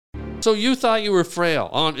So you thought you were frail,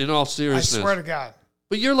 in all seriousness. I swear to God.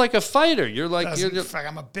 But you're like a fighter. You're like... I'm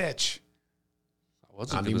a bitch. I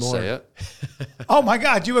wasn't going to say it. Oh, my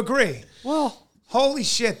God. You agree? Well... Holy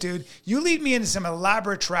shit, dude. You lead me into some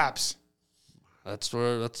elaborate traps. That's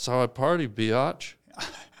how I party, biatch.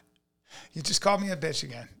 You just called me a bitch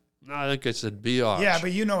again. No, I think I said biatch. Yeah,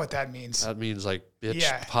 but you know what that means. That means like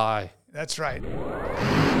bitch pie. That's right.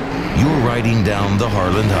 You're riding down the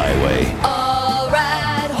Harland Highway. All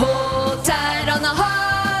right, hold tight on the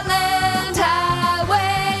Harland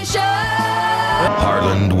Highway show.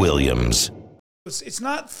 Harland Williams. It's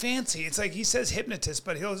not fancy. It's like he says hypnotist,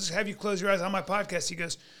 but he'll just have you close your eyes on my podcast. He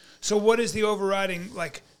goes, so what is the overriding,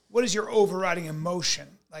 like, what is your overriding emotion?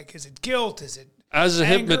 Like, is it guilt? Is it As a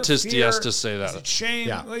anger, hypnotist, fear? he has to say that. Is it shame?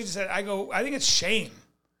 Yeah. Well, he just said, I think it's shame.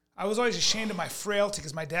 I was always ashamed of my frailty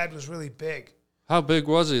because my dad was really big. How big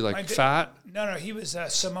was he? Like fat? No, he was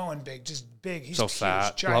Samoan big, just big. He's So huge,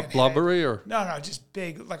 fat, giant blubbery, head. or No, just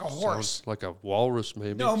big, like a horse. sounds like a walrus,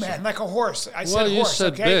 maybe. No, man, like a horse. I said Well, horse. you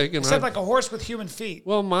said okay? big, and I said I- like a horse with human feet.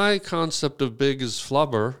 Well, my concept of big is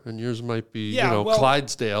flubber, and yours might be,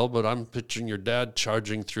 Clydesdale, but I'm picturing your dad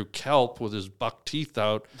charging through kelp with his buck teeth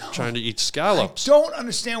out, trying to eat scallops. I don't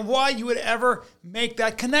understand why you would ever make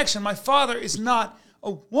that connection. My father is not a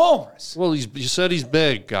walrus. Well, you said he's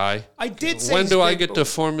big, guy. I did say When he's do I big, get but- to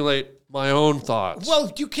formulate my own thoughts?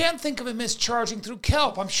 Well, you can't think of him as charging through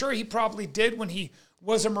kelp. I'm sure he probably did when he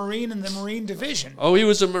was a Marine in the Marine Division. Oh, he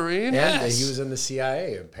was a Marine? And Yes. he was in the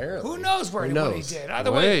CIA, apparently. Who knows what he did?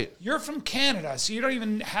 Either way, Wait. you're from Canada, so you don't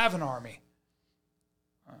even have an army.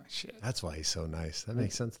 Oh, shit. That's why he's so nice. That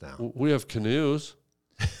makes sense now. We have canoes.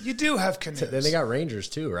 You do have canoes. Then they got Rangers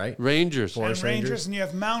too, right? Rangers. and Forest Rangers, Rangers. and you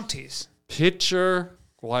have Mounties. Picture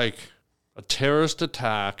like a terrorist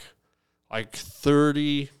attack, like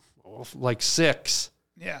 30, like 6,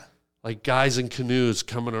 Yeah. like guys in canoes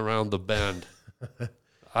coming around the bend.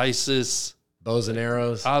 ISIS, Bows and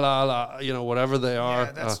arrows. Allah, whatever they are.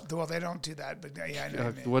 Yeah, that's well, they don't do that, but yeah, I know.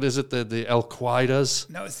 what you mean. What is it? The Al Qaedas?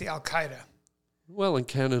 No, it's the Al Qaeda. Well, in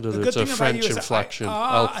Canada, The there's good a thing about French you is inflection.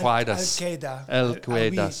 Al Qaedas. Qaeda. Al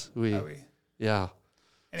Qaedas. Oui. Oui. Yeah.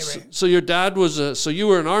 Anyway, So your dad was so you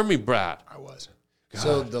were an army brat. I was.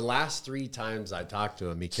 So the last 3 times I talked to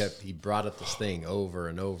him, he brought up this thing over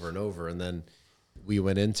and over and over, and then we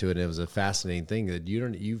went into it, and it was a fascinating thing that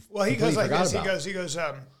you've Well, he goes like this. about.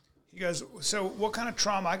 He goes, so what kind of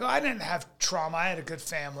trauma? I go, I didn't have trauma. I had a good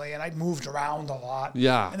family, and I moved around a lot.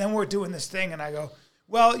 Yeah. And then we're doing this thing, and I go,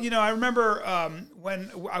 well, I remember when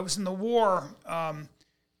I was in the war,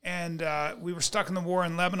 and we were stuck in the war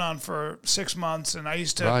in Lebanon for 6 months, and I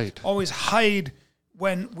used to always hide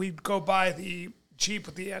when we'd go by the Jeep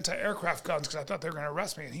with the anti-aircraft guns because I thought they were going to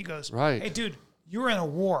arrest me. And he goes, hey, dude, you were in a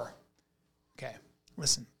war. Okay,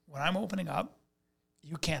 listen, when I'm opening up,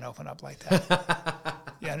 you can't open up like that.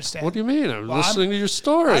 You understand? What do you mean? I'm listening to your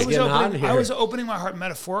story. I was opening my heart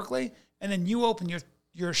metaphorically, and then you open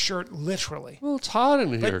your shirt literally. Well, it's hot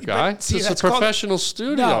in here, guy. See, it's a that's called- professional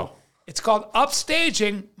studio. No, it's called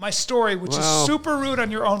upstaging my story, which is super rude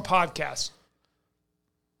on your own podcast.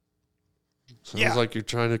 Sounds like you're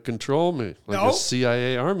trying to control me, like a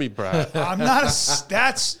CIA army brat. I'm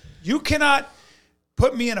not. You cannot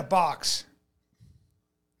put me in a box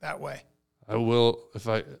that way. I will if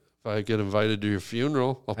I get invited to your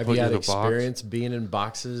funeral. I'll Have put you you had in a box. experience being in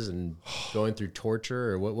boxes and going through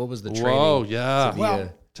torture, or what was the training? Whoa, yeah.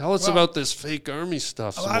 Well, tell us about this fake army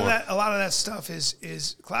stuff. A lot of that stuff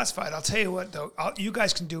is classified. I'll tell you what, though. You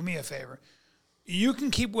guys can do me a favor. You can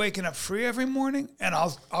keep waking up free every morning, and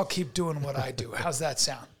I'll keep doing what I do. How's that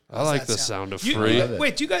sound? I like the sound of free.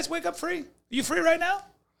 Wait, do you guys wake up free? Are you free right now?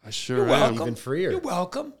 I sure You're am. welcome. Even freer. You're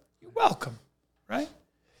welcome. You're welcome. Right?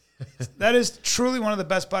 That is truly one of the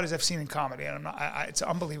best bodies I've seen in comedy, and it's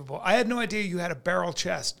unbelievable. I had no idea you had a barrel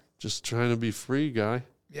chest. Just trying to be free, guy.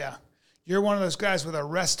 Yeah, you're one of those guys with a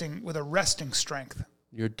resting strength.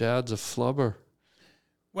 Your dad's a flubber.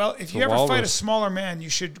 Well, if you ever fight a smaller man, you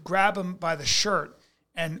should grab him by the shirt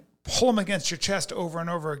and pull him against your chest over and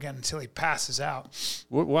over again until he passes out.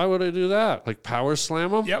 Why would I do that? Like power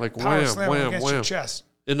slam him? Yep, like power wham, slam him wham, against wham. your chest.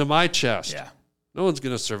 Into my chest. Yeah. No one's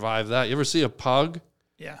going to survive that. You ever see a pug?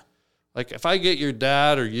 Yeah. Like if I get your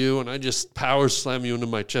dad or you and I just power slam you into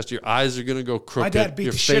my chest, your eyes are going to go crooked. My dad beat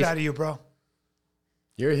the shit out of you, bro.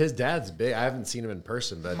 His dad's big. I haven't seen him in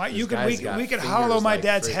person, but We could hollow my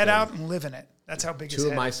dad's head out and live in it. That's how big his head is. 2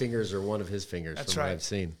 of my fingers are one of his fingers. That's from right. what I've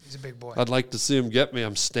seen. He's a big boy. I'd like to see him get me.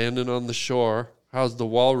 I'm standing on the shore. How's the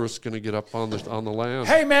walrus going to get up on the land?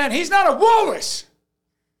 Hey, man, he's not a walrus.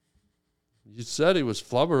 You said he was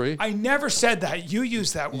flubbery. I never said that. You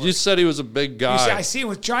used that word. You said he was a big guy. I see him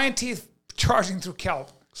with giant teeth charging through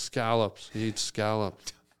kelp. Scallops. He eats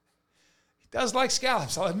scallops. He does like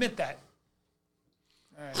scallops. I'll admit that.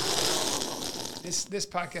 All right. This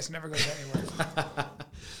podcast never goes anywhere.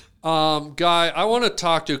 Guy, I want to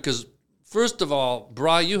talk to you because, first of all,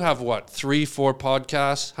 Bri, you have what, 3-4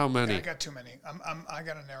 podcasts? How many? I got too many. I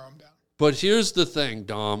got to narrow them down. But here's the thing,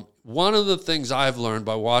 Dom. One of the things I've learned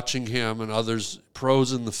by watching him and others,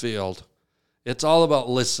 pros in the field, it's all about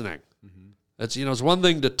listening. It's, it's one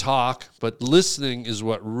thing to talk, but listening is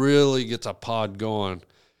what really gets a pod going.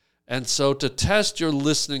 And so to test your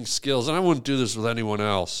listening skills, and I wouldn't do this with anyone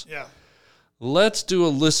else. Yeah. Let's do a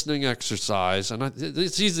listening exercise. And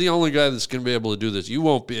he's the only guy that's going to be able to do this. You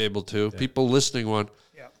won't be able to. Yeah. People listening won't.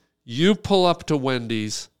 Yeah. You pull up to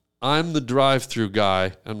Wendy's. I'm the drive-through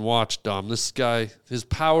guy, and watch, Dom. This guy, his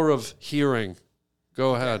power of hearing.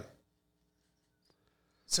 Go ahead.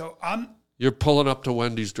 So you're pulling up to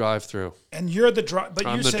Wendy's drive-through. And you're the but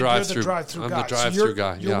you said you're the drive-through guy. I'm the drive-through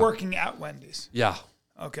guy. You're working at Wendy's. Yeah.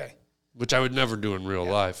 Okay. Which I would never do in real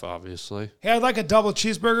life, obviously. Hey, I'd like a double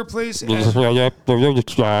cheeseburger, please. I'd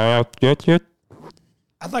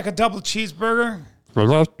like a double cheeseburger.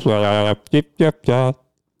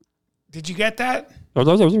 Did you get that?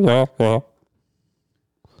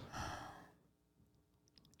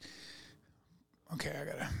 Okay, I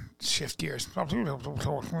gotta shift gears.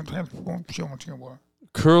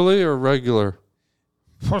 Curly or regular?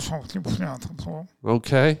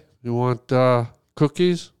 Okay. You want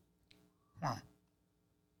cookies?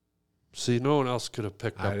 See, no one else could have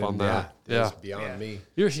picked up on that. Yeah, it's beyond me.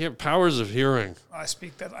 Your powers of hearing. I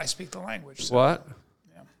speak the language. So. What?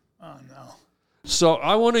 Yeah. Oh no. So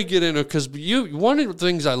I want to get into, because one of the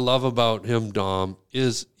things I love about him, Dom,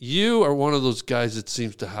 is you are one of those guys that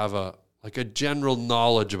seems to have a general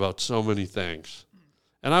knowledge about so many things.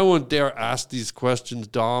 And I wouldn't dare ask these questions,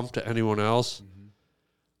 Dom, to anyone else.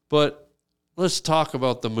 But let's talk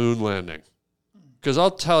about the moon landing. Because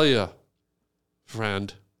I'll tell you,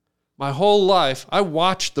 friend, my whole life, I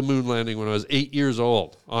watched the moon landing when I was 8 years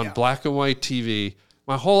old on black and white TV.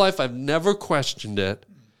 My whole life, I've never questioned it.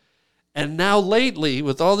 And now lately,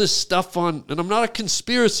 with all this stuff on, and I'm not a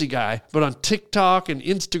conspiracy guy, but on TikTok and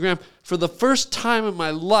Instagram, for the first time in my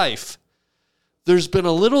life, there's been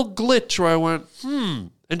a little glitch where I went,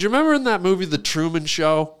 And do you remember in that movie, The Truman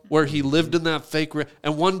Show, where he lived in that fake,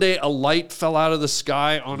 and one day a light fell out of the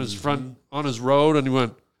sky on his on his road, and he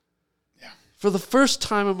went, for the first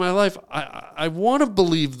time in my life, I want to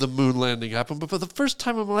believe the moon landing happened, but for the first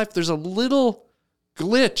time in my life, there's a little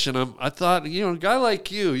glitch, and I thought, a guy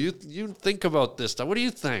like you think about this stuff. What do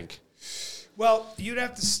you think? Well, you'd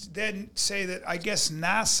have to then say that I guess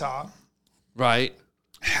NASA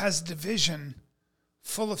has a division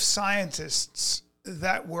full of scientists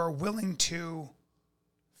that were willing to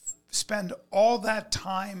spend all that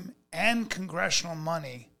time and congressional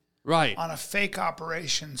money on a fake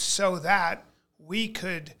operation so that we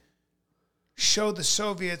could show the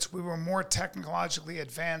Soviets we were more technologically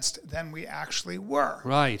advanced than we actually were.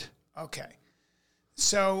 Right. Okay.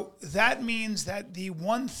 So that means that the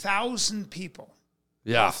 1,000 people,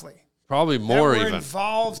 roughly, probably more that were even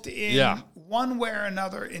involved in one way or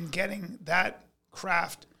another in getting that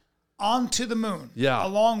craft onto the moon,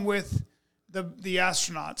 along with the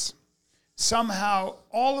astronauts, somehow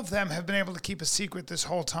all of them have been able to keep a secret this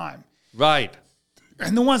whole time. Right.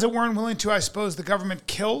 And the ones that weren't willing to, I suppose, the government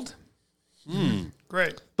killed.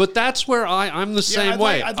 Great. But that's where I'm the same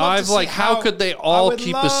way. How could they all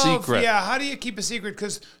keep a secret? Yeah, how do you keep a secret?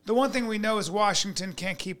 Because the one thing we know is Washington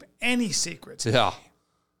can't keep any secrets. Yeah.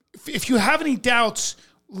 If you have any doubts,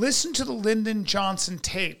 listen to the Lyndon Johnson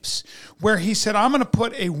tapes where he said, I'm going to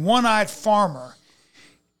put a one-eyed farmer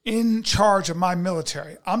in charge of my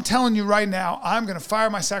military. I'm telling you right now, I'm going to fire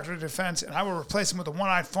my Secretary of Defense and I will replace him with a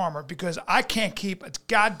one-eyed farmer because I can't keep a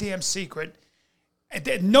goddamn secret.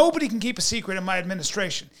 Nobody can keep a secret in my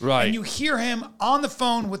administration. Right. And you hear him on the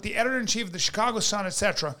phone with the editor-in-chief of the Chicago Sun,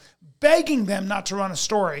 etc., begging them not to run a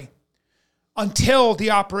story until the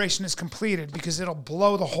operation is completed because it'll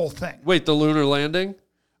blow the whole thing. Wait, the lunar landing?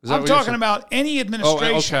 I'm talking about any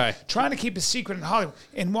administration trying to keep a secret in Hollywood,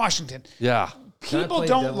 in Washington. Yeah. People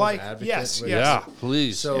don't like... Yes. Yeah,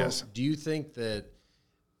 please. So do you think that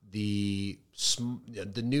the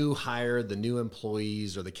new hire, the new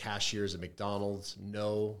employees, or the cashiers at McDonald's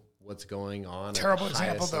know what's going on? Terrible at the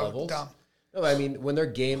example, though. levels? Dumb. No, I mean, when they're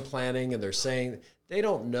game planning and they're saying they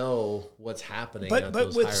don't know what's happening. But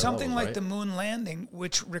with something like the moon landing,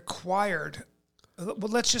 which required... Well,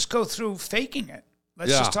 let's just go through faking it.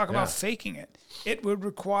 Let's just talk about faking it. It would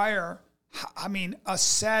require, a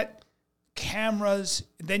set cameras.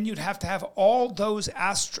 Then you'd have to have all those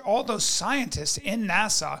scientists in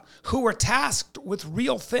NASA who are tasked with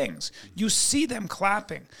real things. You see them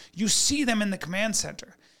clapping. You see them in the command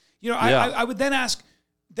center. You know, I would then ask.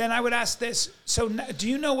 Then I would ask this. So, do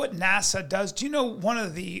you know what NASA does? Do you know one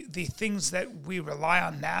of the things that we rely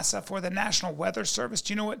on NASA for? The National Weather Service.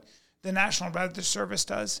 Do you know what the National Weather Service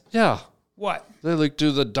does? Yeah. What? They like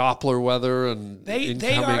do the Doppler weather and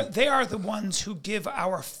they are the ones who give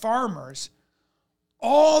our farmers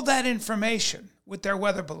all that information with their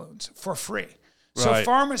weather balloons for free. So Right.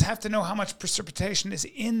 farmers have to know how much precipitation is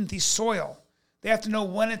in the soil. They have to know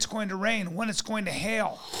when it's going to rain, when it's going to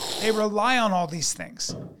hail. They rely on all these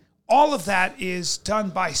things. All of that is done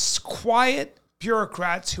by quiet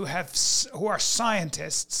bureaucrats who are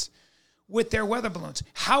scientists with their weather balloons.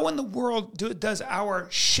 How in the world does our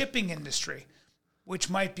shipping industry, which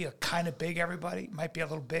might be a kind of big, everybody, might be a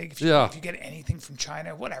little big if you get anything from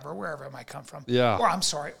China, whatever, wherever it might come from. Yeah. Or I'm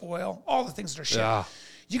sorry, oil, all the things that are shipped. Yeah.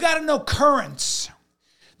 You got to know currents.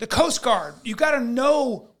 The Coast Guard, you got to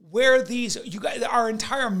know where our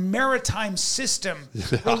entire maritime system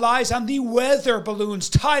relies on the weather balloons,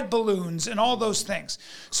 tide balloons, and all those things.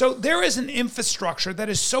 So there is an infrastructure that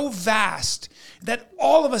is so vast that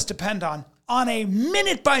all of us depend on a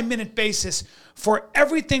minute-by-minute basis for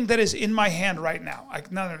everything that is in my hand right now.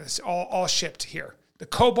 None of this, all shipped here. The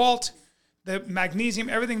cobalt, the magnesium,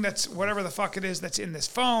 everything that's whatever the fuck it is that's in this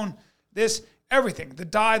phone, everything, the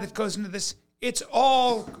dye that goes into this, it's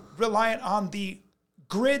all reliant on the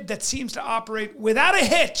grid that seems to operate without a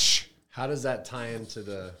hitch. How does that tie into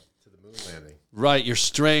the moon landing? Right, you're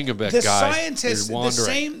straying a bit, The guy. scientists, You're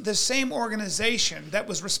wandering. the same organization that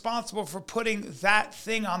was responsible for putting that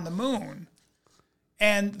thing on the moon,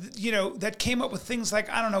 and that came up with things like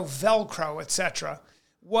Velcro, etc.,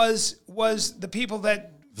 was the people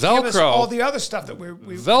that give us all the other stuff that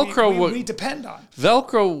we depend on.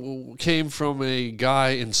 Velcro came from a guy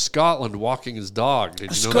in Scotland walking his dog. Did you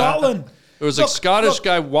know Scotland. that? There was a Scottish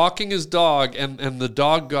guy walking his dog, and the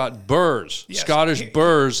dog got burrs, Scottish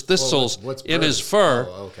burrs, thistles in his fur.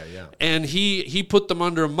 Oh, okay, yeah. And he put them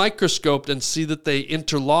under a microscope and see that they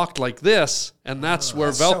interlocked like this, and that's where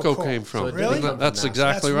Velcro came from. So really? That's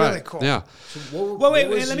exactly That's right. really cool. Yeah. Well, wait.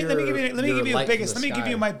 Let me give you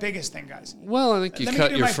my biggest thing, guys. Well, I think you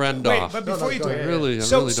cut your friend off. But before you do it, I really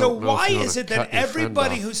so don't know why if you is wanna it that cut your friend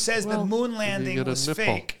everybody off. who says the moon landing get a was nipple.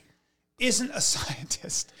 fake isn't a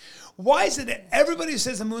scientist? Why is it that everybody who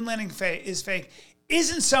says the moon landing is fake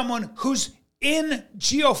isn't someone who's in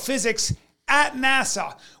geophysics at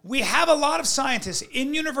NASA? We have a lot of scientists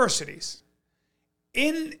in universities,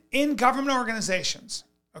 in government organizations,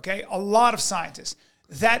 okay? A lot of scientists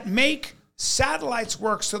that make satellites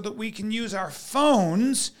work so that we can use our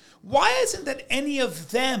phones. Why isn't that any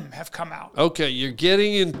of them have come out? Okay, you're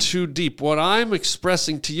getting in too deep. What I'm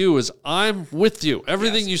expressing to you is I'm with you.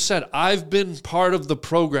 Everything you said, I've been part of the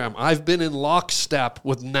program. I've been in lockstep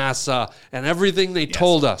with NASA and everything they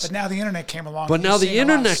told us. But now the internet came along. But now the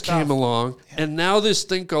internet came along, and now this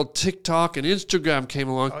thing called TikTok and Instagram came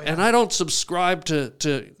along, and I don't subscribe to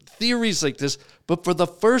theories like this, but for the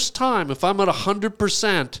first time, if I'm at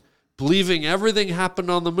 100%, believing everything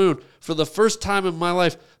happened on the moon, for the first time in my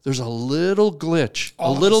life, there's a little glitch,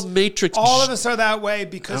 a little matrix. All of us are that way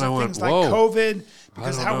because of things like COVID,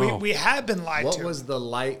 because how we have been lied to. What was the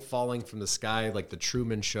light falling from the sky, like the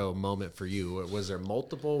Truman Show moment for you? Was there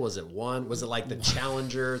multiple? Was it one? Was it like the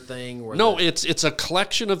Challenger thing? No, it's a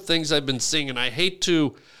collection of things I've been seeing, and I hate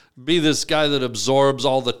to be this guy that absorbs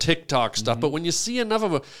all the TikTok stuff, but when you see enough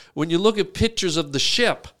of it, when you look at pictures of the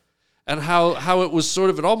ship, and how it was sort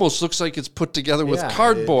of, it almost looks like it's put together with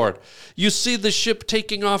cardboard. You see the ship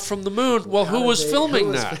taking off from the moon. Well, who was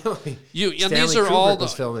filming that? Filming? And these are all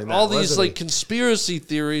these like conspiracy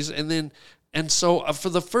theories. And so for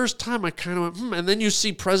the first time, I kind of went, and then you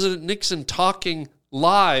see President Nixon talking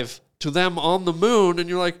live to them on the moon, and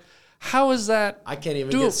you're like, how is that? I can't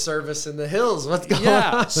even get service in the hills. What's going on?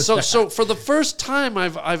 Yeah. So for the first time,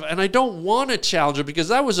 I've and I don't want to challenge it because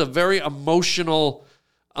that was a very emotional,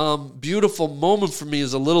 beautiful moment for me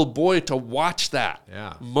as a little boy to watch that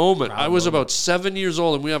moment. I was about 7 years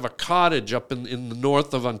old, and we have a cottage up in the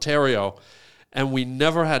north of Ontario, and we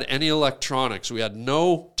never had any electronics. We had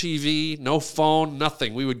no TV, no phone,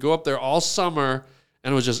 nothing. We would go up there all summer,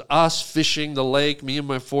 and it was just us fishing the lake, me and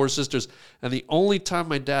my 4 sisters. And the only time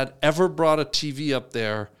my dad ever brought a TV up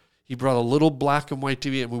there, he brought a little black and white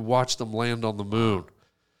TV, and we watched them land on the moon.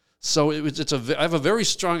 So I have a very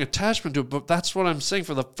strong attachment to it, but that's what I'm saying.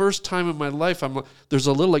 For the first time in my life, there's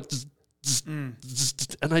a little like,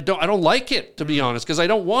 and I don't like it, to be honest, because I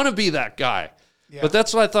don't want to be that guy. Yeah. But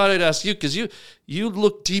that's why I thought I'd ask you, because you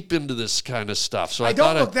look deep into this kind of stuff. So I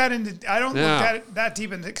don't thought look that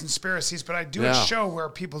deep into conspiracies, but I do a show where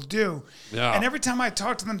people do. Yeah. And every time I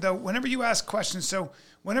talk to them, though, whenever you ask questions, so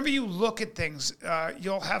whenever you look at things,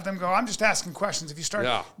 you'll have them go, I'm just asking questions. If you start,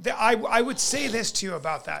 I would say this to you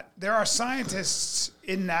about that. There are scientists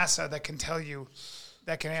in NASA that can tell you,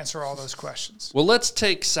 that can answer all those questions. Well, let's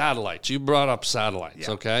take satellites. You brought up satellites,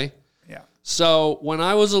 okay? Yeah. So when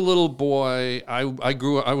I was a little boy, I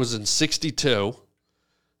was in 62.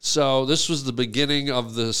 So this was the beginning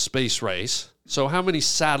of the space race. So how many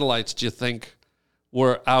satellites do you think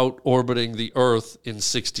were out orbiting the Earth in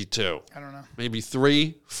 62? I don't know. Maybe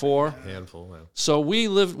 3, 4? Handful. Yeah. So we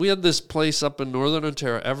had this place up in Northern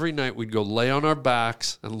Ontario. Every night we'd go lay on our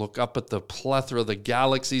backs and look up at the plethora of the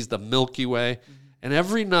galaxies, the Milky Way. Mm-hmm. And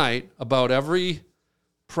every night, about every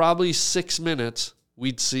probably 6 minutes,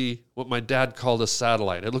 we'd see what my dad called a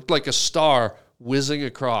satellite. It looked like a star whizzing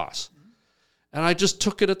across. And I just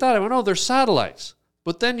took it at that. I went, oh, they're satellites.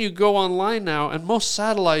 But then you go online now, and most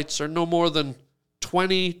satellites are no more than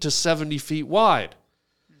 20 to 70 feet wide.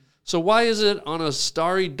 So why is it on a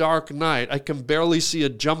starry, dark night, I can barely see a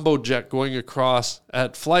jumbo jet going across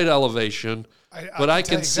at flight elevation, but I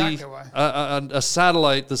can see a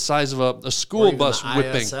satellite the size of a school bus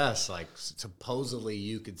whipping. ISS, like supposedly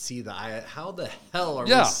you could see the ISS. How the hell are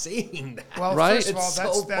we seeing that? Well, right? First of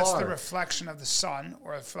all, that's the reflection of the sun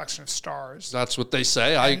or a reflection of stars. That's what they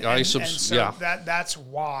say. That's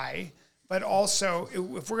why. But also,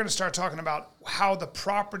 if we're going to start talking about how the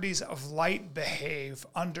properties of light behave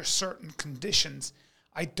under certain conditions,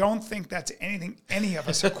 I don't think that's anything any of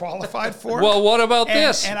us are qualified for. Well, what about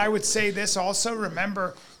this? And I would say this also.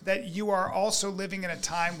 Remember that you are also living in a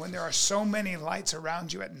time when there are so many lights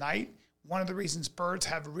around you at night. One of the reasons birds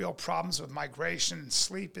have real problems with migration and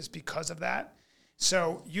sleep is because of that.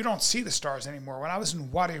 So you don't see the stars anymore. When I was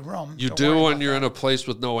in Wadi Rum, you do when you're in a place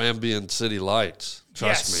with no ambient city lights.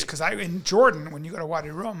 Trust me. Yes, because in Jordan, when you go to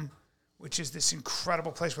Wadi Rum, which is this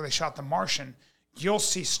incredible place where they shot The Martian, you'll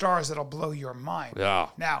see stars that'll blow your mind. Yeah.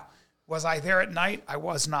 Now, was I there at night? I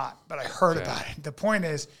was not, but I heard about it. The point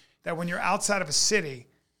is that when you're outside of a city,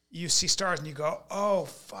 you see stars and you go, "Oh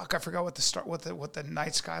fuck! I forgot what the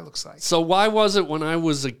night sky looks like." So why was it when I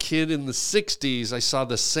was a kid in the '60s, I saw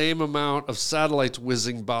the same amount of satellites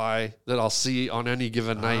whizzing by that I'll see on any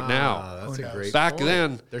given night now? That's a great Back point.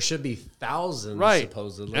 then, there should be thousands, right?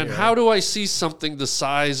 Supposedly. And how do I see something the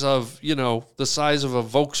size of a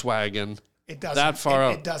Volkswagen? It doesn't. That far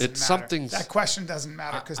out. It doesn't it's matter. something. That question doesn't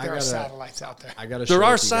matter because there are satellites out there. There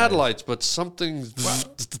are satellites, but something.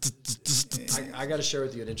 I got to share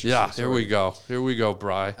with you an interesting story. Here we go,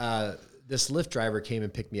 Bri. This Lyft driver came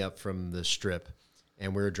and picked me up from the Strip,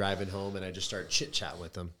 and we were driving home, and I just started chit-chat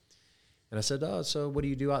with him. And I said, oh, so what do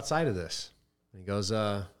you do outside of this? And he goes,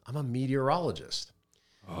 I'm a meteorologist.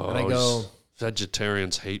 Oh, and I go...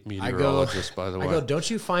 Vegetarians hate meteorologists, by the way. I go, don't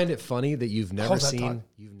you find it funny that you've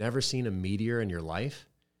never seen a meteor in your life?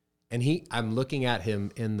 And I'm looking at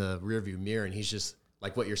him in the rearview mirror, and he's just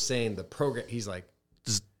like what you're saying. The program, he's like,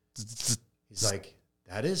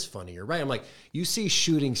 that is funny. You're right. I'm like, you see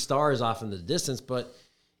shooting stars off in the distance, but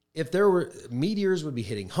if there were meteors, would be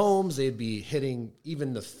hitting homes, they'd be hitting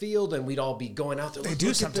even the field, and we'd all be going out there. They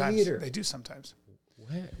do sometimes. They do sometimes.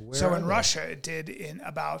 Where so in Russia, it did in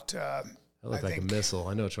about. It looked like a missile.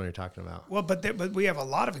 I know which one you're talking about. Well, but we have a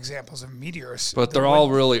lot of examples of meteors. But they're all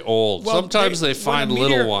really old. Well, sometimes they find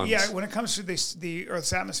little ones. Yeah, when it comes to the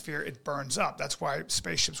Earth's atmosphere, it burns up. That's why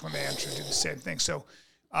spaceships, when they enter, do the same thing. So,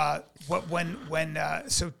 but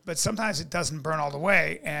sometimes it doesn't burn all the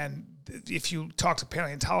way. And if you talk to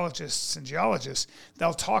paleontologists and geologists,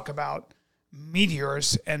 they'll talk about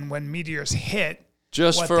meteors, and when meteors hit.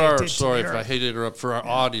 Just for our, sorry if I hate to interrupt, for our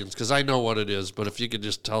audience, because I know what it is, but if you could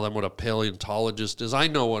just tell them what a paleontologist is. I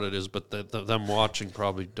know what it is, but them watching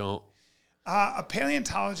probably don't. A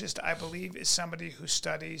paleontologist, I believe, is somebody who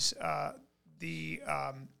studies the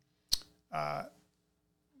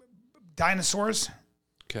dinosaurs.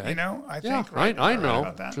 Okay. You know, I think. Yeah, right? I know.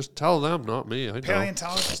 About that. Just tell them, not me. I know.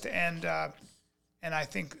 Paleontologist and I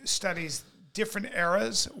think studies different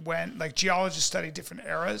eras geologists study different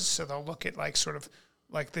eras, so they'll look at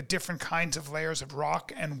the different kinds of layers of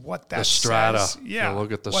rock and what that strata says. Yeah,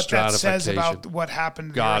 look at the what that says about what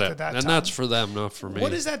happened to the Earth at that time. And that's for them, not for me.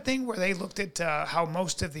 What is that thing where they looked at how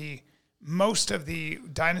most of the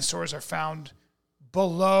dinosaurs are found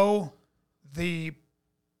below the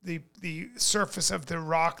surface of the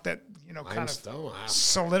rock that kind of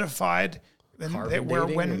solidified, and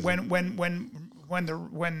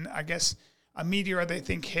when I guess a meteor they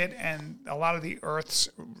think hit, and a lot of the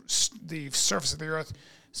surface of the Earth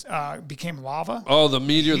became lava. Oh, the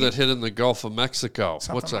meteor that hit in the Gulf of Mexico.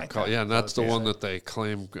 Something What's that like called? that. Yeah, and that's the one that they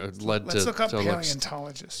claim led to. Let's look up to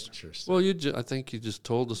paleontologist. Well, I think you just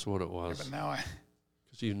told us what it was. But now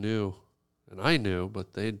Because you knew, and I knew,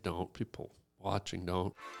 but they don't. People watching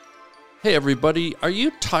don't. Hey everybody, are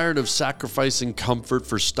you tired of sacrificing comfort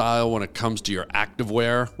for style when it comes to your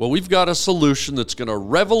activewear? Well, we've got a solution that's going to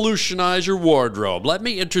revolutionize your wardrobe. Let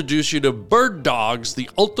me introduce you to Bird Dogs, the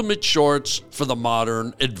ultimate shorts for the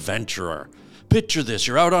modern adventurer. Picture this,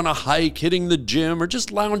 you're out on a hike, hitting the gym, or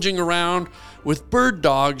just lounging around. With Bird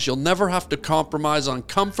Dogs, you'll never have to compromise on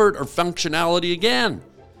comfort or functionality again.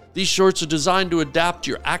 These shorts are designed to adapt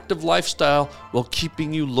to your active lifestyle while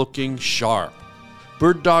keeping you looking sharp.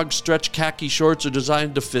 Bird Dog stretch khaki shorts are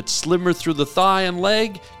designed to fit slimmer through the thigh and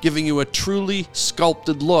leg, giving you a truly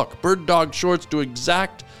sculpted look. Bird Dog shorts do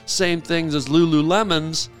exact same things as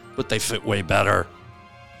Lululemons, but they fit way better.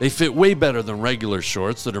 They fit way better than regular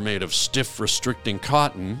shorts that are made of stiff, restricting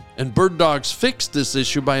cotton. And Bird Dogs fixed this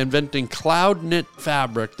issue by inventing cloud knit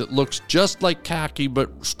fabric that looks just like khaki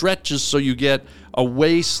but stretches so you get a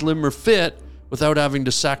way slimmer fit without having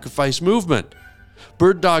to sacrifice movement.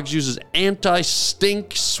 Bird Dogs uses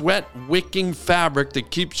anti-stink, sweat-wicking fabric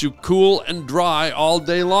that keeps you cool and dry all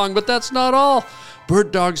day long. But that's not all.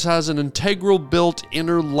 Bird Dogs has an integral built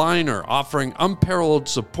inner liner, offering unparalleled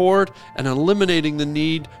support and eliminating the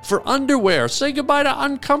need for underwear. Say goodbye to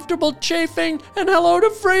uncomfortable chafing and hello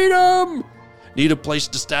to freedom. Need a place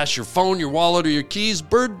to stash your phone, your wallet, or your keys?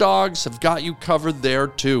 Bird Dogs have got you covered there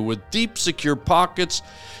too. With deep, secure pockets,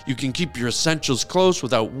 you can keep your essentials close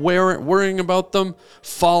without worrying about them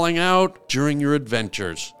falling out during your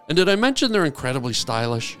adventures. And did I mention they're incredibly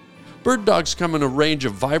stylish? Bird Dogs come in a range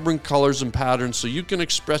of vibrant colors and patterns so you can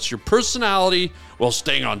express your personality while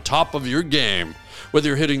staying on top of your game. Whether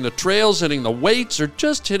you're hitting the trails, hitting the weights, or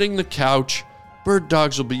just hitting the couch, Bird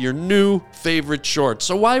Dogs will be your new favorite shorts.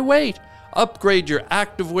 So why wait? Upgrade your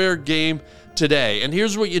activewear game today. And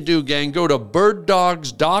here's what you do, gang. Go to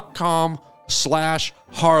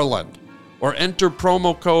birddogs.com/Harland or enter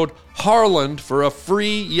promo code Harland for a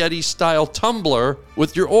free Yeti-style tumbler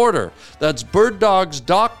with your order. That's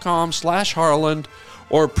birddogs.com/Harland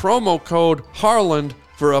or promo code Harland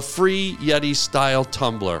for a free Yeti-style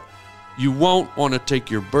tumbler. You won't want to take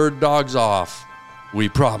your Bird Dogs off. We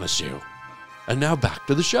promise you. And now back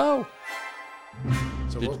to the show.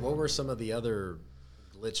 So what were some of the other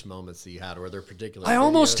glitch moments that you had? Were there particular I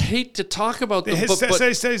almost hate to talk about them, but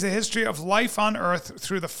says the history of life on Earth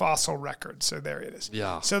through the fossil record. So there it is.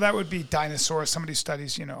 Yeah. So that would be dinosaurs. Somebody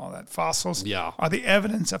studies, all that fossils. Yeah. Are the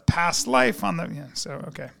evidence of past life on the? Yeah. So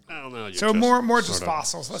okay. I don't know. So more just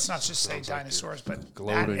fossils. Let's not just say dinosaurs, but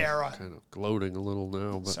gloating, that era. kind of gloating a little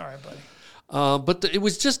now. But. Sorry, buddy. But it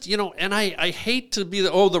was just, and I hate to be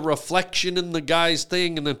the reflection in the guy's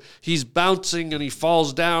thing, and then he's bouncing and he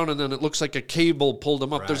falls down, and then it looks like a cable pulled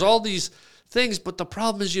him up. Right. There's all these things, but the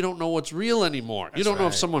problem is you don't know what's real anymore. You don't know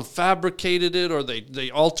if someone fabricated it or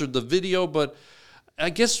they altered the video, but I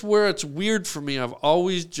guess where it's weird for me, I've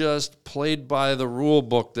always just played by the rule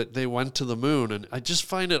book that they went to the moon, and I just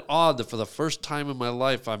find it odd that for the first time in my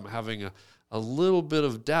life I'm having a little bit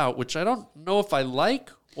of doubt, which I don't know if I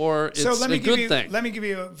like or it's a good thing. Let me give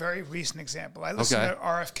you a very recent example. I listened to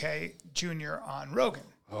RFK Jr. on Rogan.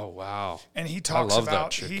 Oh, wow. And he talks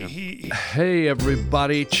about... Hey,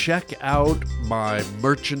 everybody. Check out my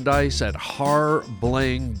merchandise at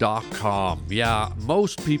harbling.com. Yeah,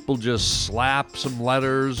 most people just slap some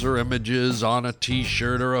letters or images on a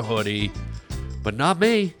t-shirt or a hoodie. But not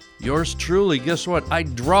me. Yours truly. Guess what? I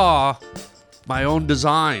draw my own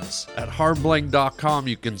designs. At harbling.com,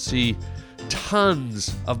 you can see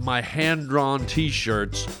tons of my hand-drawn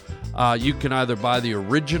t-shirts. You can either buy the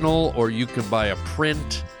original or you can buy a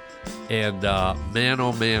print. And man,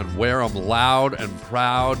 oh man, wear them loud and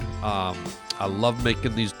proud. I love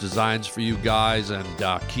making these designs for you guys and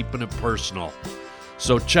keeping it personal.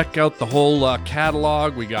 So check out the whole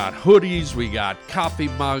catalog. We got hoodies, we got coffee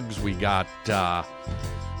mugs, we got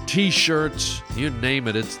t-shirts, you name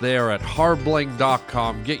it, it's there at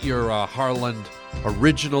harbling.com. Get your Harland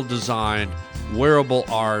original design, wearable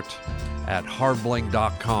art at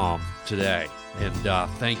harbling.com today. And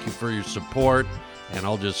thank you for your support, and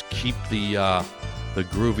I'll just keep the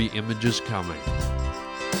groovy images coming.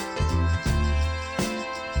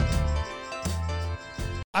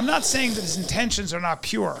 I'm not saying that his intentions are not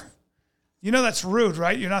pure. That's rude,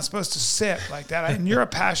 right? You're not supposed to sit like that. And you're a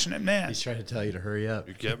passionate man. He's trying to tell you to hurry up.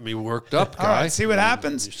 You get me worked up, guy. All right, see what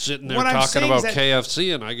happens? You're sitting there talking about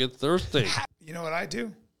KFC and I get thirsty. You know what I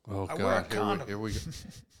do? Oh, I God. wear a condom. Here we go.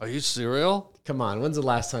 Are you serial? Come on. When's the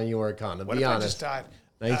last time you wore a condom? What Be if honest. I just died?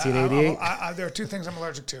 1988. There are two things I'm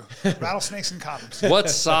allergic to: rattlesnakes and condoms. What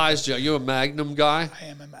size? Are you a Magnum guy? I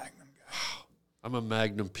am a Magnum guy. I'm a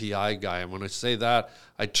Magnum PI guy. And when I say that,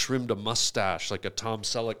 I trimmed a mustache, like a Tom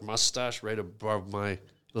Selleck mustache, right above my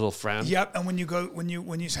little friend. Yep. And when you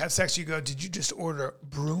have sex, you go, did you just order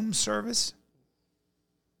broom service?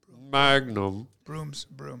 Magnum. Broom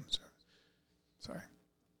service. Sorry.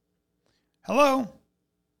 Hello?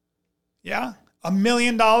 Yeah? $1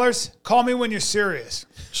 million? Call me when you're serious.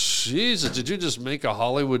 Jesus, did you just make a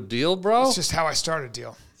Hollywood deal, bro? It's just how I start a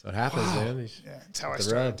deal. That's what happens, man. Yeah, it's how I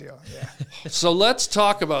start a deal. Yeah. So let's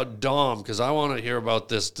talk about Dom, because I want to hear about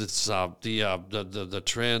the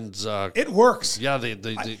trans. It works. Yeah,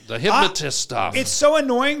 the hypnotist stuff. It's so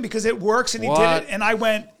annoying because it works, and he What? did it,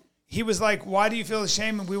 and he was like, why do you feel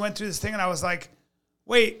ashamed? And we went through this thing, and I was like,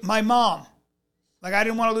 wait, my mom. Like, I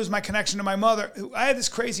didn't want to lose my connection to my mother. I had this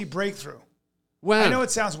crazy breakthrough. When? I know it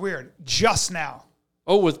sounds weird. Just now.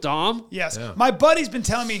 Oh, with Dom? Yes. Yeah. My buddy's been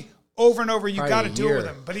telling me over and over, you Probably got to a do it year. with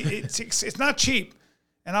him. But it's not cheap.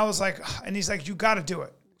 And I was like, and he's like, you got to do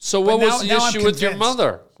it. So But what was the now I'm issue with your convinced.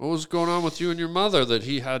 mother? What was going on with you and your mother that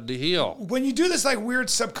he had to heal? When you do this like weird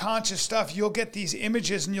subconscious stuff, you'll get these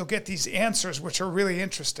images and you'll get these answers, which are really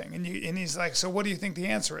interesting. And he's like, so what do you think the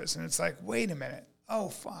answer is? And it's like, wait a minute. Oh,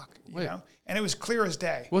 fuck. You know? And it was clear as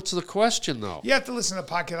day. What's the question, though? You have to listen to the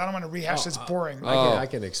podcast. I don't want to rehash. It's boring. I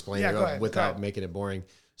can explain Yeah, it go ahead, without go ahead. making it boring.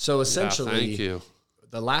 So essentially, thank you.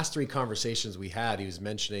 The last 3 conversations we had, he was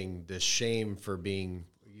mentioning the shame for being,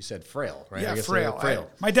 you said frail, right? Yeah, I guess frail.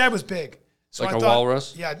 My dad was big. So Like I a thought,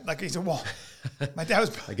 walrus? Yeah, like he's a wall. My dad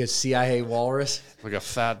was... Like a CIA walrus. Like a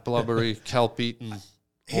fat, blubbery, kelp-eating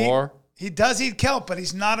whore? He does eat kelp, but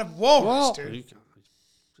he's not a walrus, Well, dude.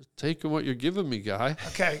 just taking what you're giving me, guy.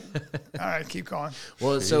 Okay. All right, keep going.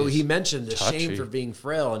 Well, so he mentioned the Touchy. shame for being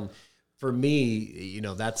frail, and for me, you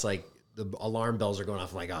know, that's like the alarm bells are going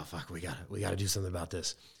off. Like, oh fuck, we gotta do something about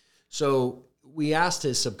this. So we asked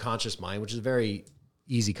his subconscious mind, which is a very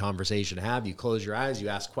easy conversation to have. You close your eyes, you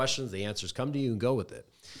ask questions, the answers come to you, and go with it.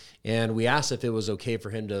 And we asked if it was okay for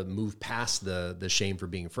him to move past the shame for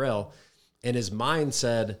being frail, and his mind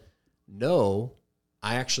said, no.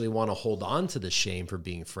 I actually want to hold on to the shame for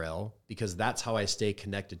being frail because that's how I stay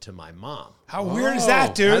connected to my mom. How weird is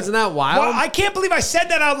that, dude? Isn't that wild? Well, I can't believe I said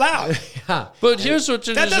that out loud. Yeah. But here's what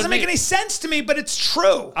That doesn't make any sense to me, but it's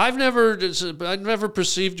true. I've never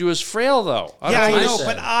perceived you as frail, though. Yeah, I what I know, said.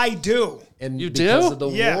 but I do. And You because do? of the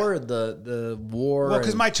Yeah. war, the war. Well,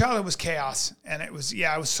 because and- my childhood was chaos, and it was,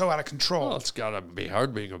 I was so out of control. Well, it's got to be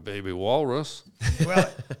hard being a baby walrus.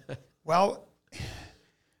 Well,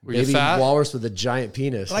 Were you Maybe fat? walrus with a giant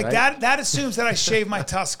penis. like right? that assumes that I shave my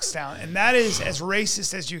tusks down, and that is as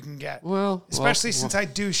racist as you can get. Well, especially since I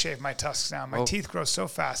do shave my tusks down. My teeth grow so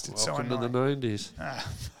fast; it's so welcome annoying. to the 90s.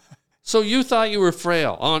 So you thought you were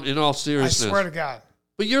frail, in all I seriousness. swear to God,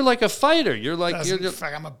 But you're like a fighter. You're like, I'm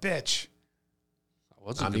a bitch. I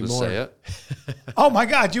wasn't Not going to anymore. say it. Oh my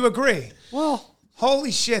God, you agree? Well,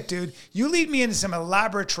 Holy shit, dude! You lead me into some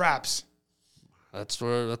elaborate traps. that's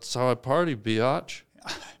how I party, biatch.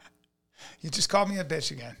 You just called me a bitch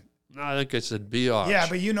again. No, I think I said biatch. Yeah,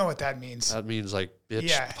 but you know what that means. That means like bitch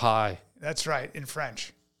Yeah. pie. That's right, in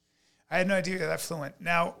French. I had no idea you're that fluent.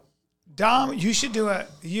 Now, Dom, you should do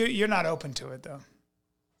you're not open to it, though.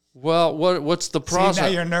 Well, what's the See, process? now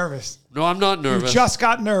you're nervous. No, I'm not You nervous. just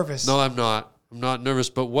got nervous. No, I'm not. I'm not nervous.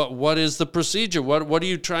 But what is the procedure? What are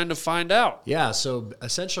you trying to find out? Yeah, so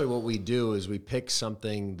essentially what we do is we pick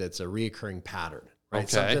something that's a reoccurring pattern, right?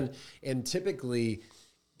 Okay. Something, and typically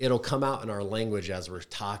it'll come out in our language as we're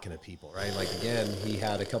talking to people, right? Like, again, he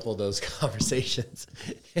had a couple of those conversations.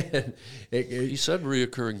 And He said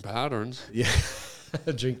reoccurring patterns. yeah,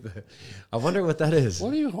 drink the. I wonder what that is.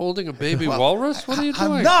 What are you holding, a baby walrus? What are you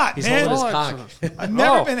doing? I'm not, He's man. holding his Oh, cock. I've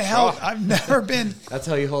never Oh, been held. God. I've never been. That's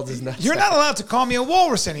how he holds his nuts. You're not allowed to call me a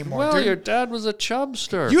walrus anymore, Well, dude. your dad was a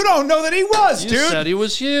chubster. You don't know that he was, You dude. said he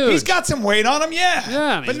was huge. He's got some weight on him, yeah.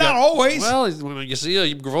 Yeah, and but he's not got- always. Well, when you see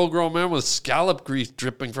a full-grown man with scallop grease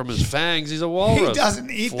dripping from his fangs, he's a walrus. he doesn't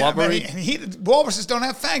eat that Flubbery. many. And walruses don't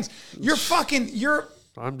have fangs. Your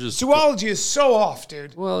I'm just zoology is so off,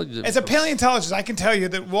 dude. Well, As a paleontologist, I can tell you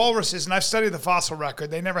that walruses, and I've studied the fossil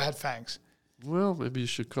record, they never had fangs. Well, maybe you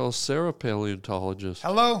should call Sarah a paleontologist.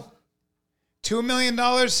 Hello? $2 million?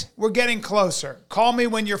 We're getting closer. Call me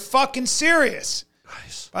when you're fucking serious.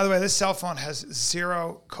 Nice. By the way, this cell phone has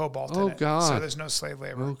 0 cobalt in Oh, it. God. So there's no slave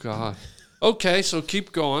labor. Oh God. Okay, so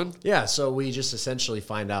keep going. Yeah, so we just essentially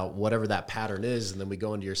find out whatever that pattern is, and then we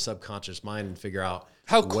go into your subconscious mind and figure out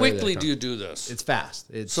How where quickly that do you comes- do this? It's fast.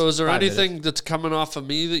 It's So is there 5 anything minutes. that's coming off of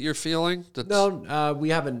me that you're feeling? That's, No, we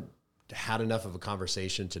haven't had enough of a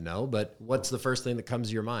conversation to know. But what's the first thing that comes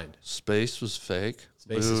to your mind? Space was fake.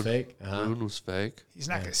 Space is fake. Moon was fake. He's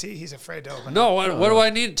not going to see. He's afraid to open No, up. what do I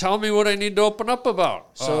need? Tell me what I need to open up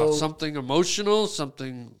about. So- Something emotional,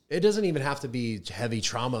 something. It doesn't even have to be heavy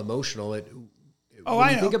trauma emotional. Oh, when I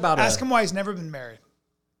you know. think about Ask him why he's never been married.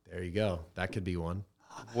 There you go. That could be one.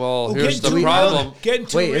 Well, here's getting the too problem. real. Getting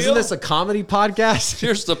too Wait, real. isn't this a comedy podcast?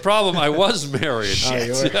 Here's the problem. I was married.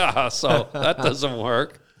 Shit. Yeah, so that doesn't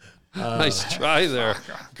work. Nice try there,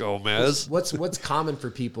 Gomez. What's common for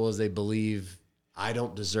people is they believe I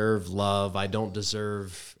don't deserve love, I don't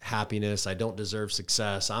deserve happiness, I don't deserve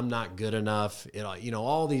success, I'm not good enough,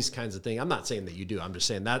 all these kinds of things. I'm not saying that you do. I'm just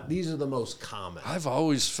saying that these are the most common. I've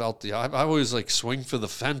always felt I always like swing for the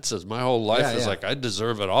fences. My whole life is yeah. like I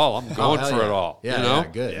deserve it all. I'm going hell for yeah. it all. Yeah, you know? yeah,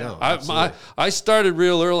 good. No, I started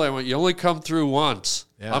real early. I went, you only come through once.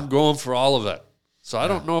 Yeah. I'm going for all of it. So I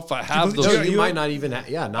don't know if I have those. No, you might not even.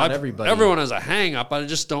 Not everybody. Everyone has a hang up. I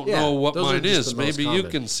just don't know what those are mine just is. the most Maybe you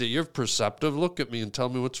common. can see. You're perceptive. Look at me and tell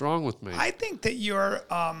me what's wrong with me. I think that you're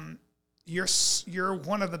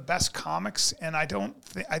one of the best comics, and I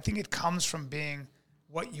think it comes from being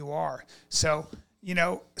what you are. So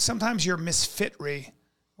sometimes your misfitry,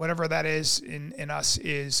 whatever that is in us,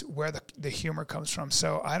 is where the humor comes from.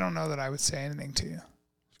 So I don't know that I would say anything to you.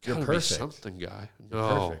 You're Gotta be perfect. something, guy.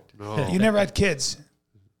 No, perfect. no, You never had kids.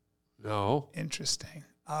 no. Interesting.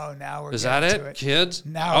 Oh, now we're Is that getting to it? Kids?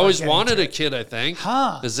 Now I always we're getting wanted to a kid, I think.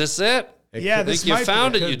 Huh. Is this it? Yeah, I this think you might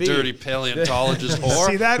found be. it, you Could be. dirty paleontologist whore.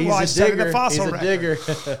 See that? He's Well, I a studied digger. the fossil He's a record.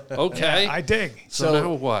 digger. Okay. I dig. So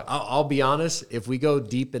now what? I'll be honest. If we go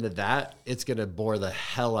deep into that, it's going to bore the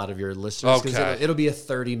hell out of your listeners. 'Cause Okay. it'll be a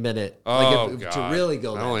 30-minute. Oh, to God. really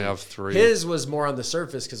go. I that only deep. have 3. His was more on the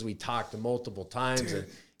surface because we talked multiple times and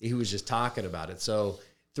he was just talking about it. So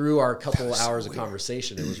through our couple hours of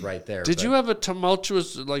conversation, it was right there. Did you have a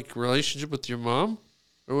tumultuous relationship with your mom,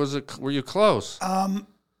 or were you close?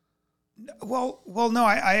 Well, no,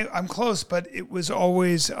 I'm close, but it was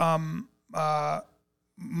always my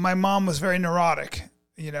mom was very neurotic.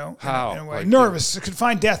 How? In a way, Like, nervous. Could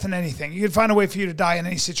find death in anything. You could find a way for you to die in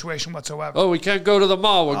any situation whatsoever. Oh, we can't go to the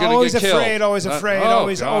mall. We're going to get killed. Always afraid.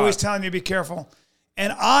 God. Always telling you to be careful.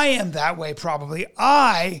 And I am that way probably.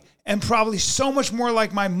 I am probably so much more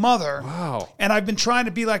like my mother. Wow. And I've been trying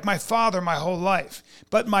to be like my father my whole life.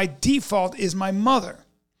 But my default is my mother.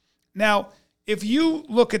 Now, if you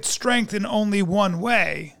look at strength in only one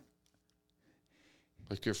way,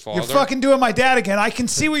 Like your father. you're fucking doing my dad again. I can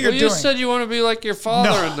see what you're You doing. said you want to be like your father,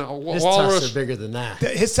 No. and His tusks Walrus. are bigger than that.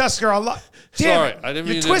 His tusks are a lot. Damn Sorry, it. I didn't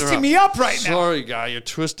You're mean to twisting interrupt. me up right now. Sorry, guy. You're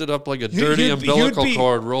twisted up like a dirty you'd umbilical be-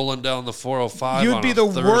 cord rolling down the 405. You'd on be a the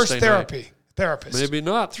Thursday worst night. therapist. Maybe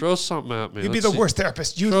not. Throw something at me. You'd be Let's the see. worst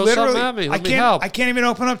therapist. You Throw literally. something at me. Let I me can't. help. I can't even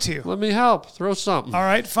open up to you. Let me help. Throw something. All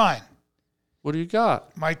right, fine. What do you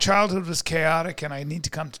got? My childhood was chaotic, and I need to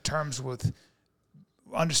come to terms with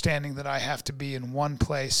understanding that I have to be in one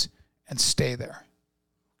place and stay there.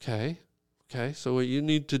 Okay. So what you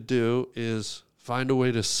need to do is find a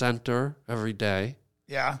way to center every day.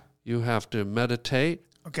 Yeah. You have to meditate.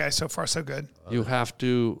 Okay. So far, so good. You have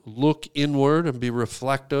to look inward and be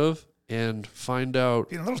reflective and find out.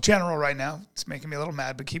 Being a little general right now. It's making me a little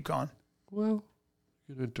mad, but keep going. Well,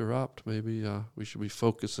 you can interrupt. Maybe we should be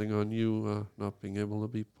focusing on you not being able to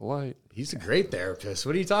be polite. He's a great therapist.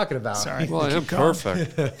 What are you talking about? Sorry. Well, I am Keep going.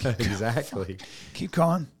 perfect. Exactly. Keep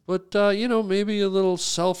going. But, maybe a little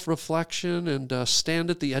self-reflection and stand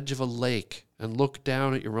at the edge of a lake and look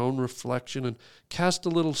down at your own reflection and cast a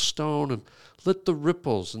little stone and let the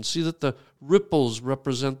ripples and see that the ripples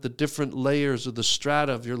represent the different layers of the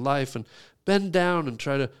strata of your life and bend down and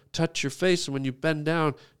try to touch your face. And when you bend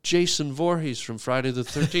down, Jason Voorhees from Friday the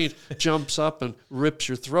 13th jumps up and rips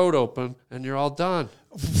your throat open and you're all done.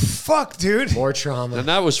 Fuck, dude. More trauma. And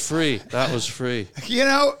that was free. That was free.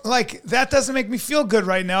 That doesn't make me feel good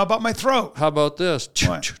right now about my throat. How about this?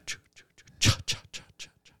 What?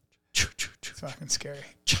 It's fucking scary.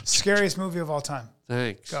 Scariest movie of all time.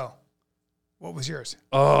 Thanks. Go. What was yours?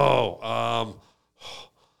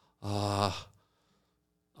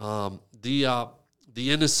 The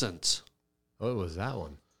Innocents. What was that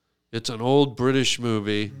one? It's an old British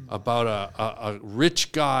movie about a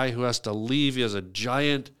rich guy who has to leave. He has a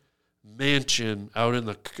giant mansion out in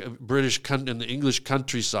the in the English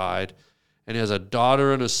countryside, and he has a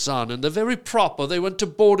daughter and a son, and they're very proper. They went to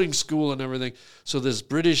boarding school and everything. So this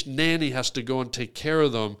British nanny has to go and take care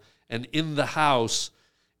of them, and in the house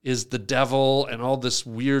is the devil and all this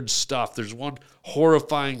weird stuff. There's one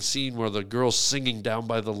horrifying scene where the girl's singing down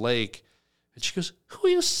by the lake, and she goes, "Who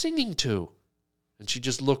are you singing to?" And she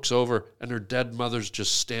just looks over, and her dead mother's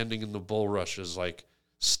just standing in the bulrushes, like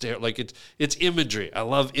stare. Like it's imagery. I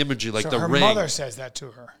love imagery. Like So the her ring. mother says that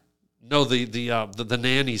to her. No, the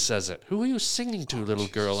nanny says it. Who are you singing to, little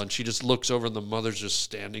girl? And she just looks over, and the mother's just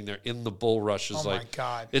standing there in the bulrushes. Oh, like, my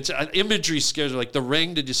God. It's an imagery scares her. Like The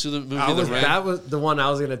Ring. Did you see the movie The Ring? That was the one I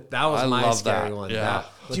was gonna. That was I my love scary that. one. Yeah.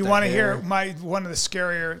 Do you want to hear one of the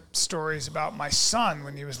scarier stories about my son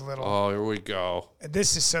when he was little? Oh, here we go.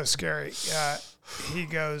 This is so scary. He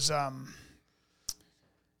goes,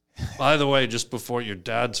 By the way, just before your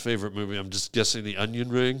dad's favorite movie, I'm just guessing The Onion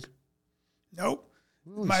Ring. nope.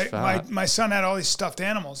 Ooh, My son had all these stuffed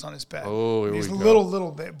animals on his bed. Oh, here He's we a go.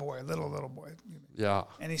 little boy. Yeah.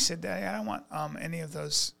 And he said, Daddy, I don't want any of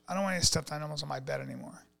those. I don't want any stuffed animals on my bed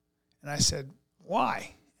anymore. And I said,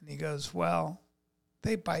 why? And he goes, well,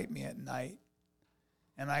 they bite me at night.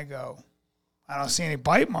 And I go, I don't see any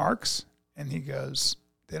bite marks. And he goes,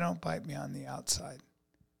 they don't bite me on the outside.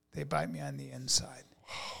 They bite me on the inside.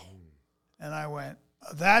 And I went,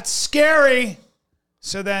 that's scary.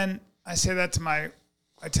 So then I say that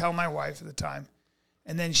I tell my wife at the time.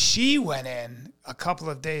 And then she went in a couple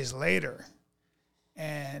of days later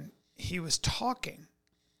and he was talking.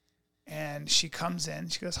 And she comes in,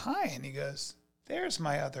 she goes, hi. And he goes, there's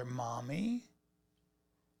my other mommy.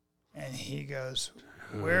 And he goes,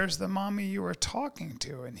 where's the mommy you were talking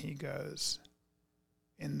to? And he goes,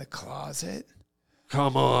 in the closet.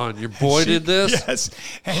 Come on, your boy did this? Yes.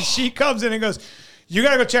 And she comes in and goes, you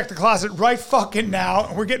got to go check the closet right fucking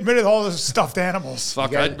now. We're getting rid of all those stuffed animals.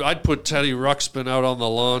 Fuck, I'd put Teddy Ruxpin out on the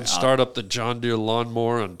lawn, start up the John Deere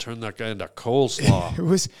lawnmower, and turn that guy into coleslaw. It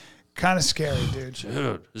was kind of scary, dude.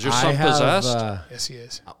 Dude, is your son possessed? Yes, he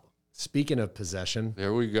is. Speaking of possession,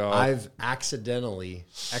 There we go. I've accidentally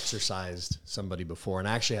exorcised somebody before, and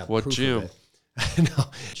I actually have What proof gym? of it. No.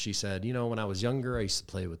 She said, when I was younger, I used to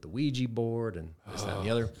play with the Ouija board and this, that, and the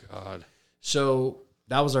other. God. So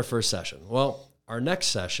that was our first session. Well, our next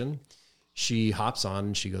session, she hops on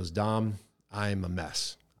and she goes, Dom, I'm a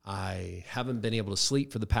mess. I haven't been able to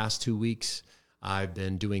sleep for the past 2 weeks. I've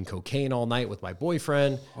been doing cocaine all night with my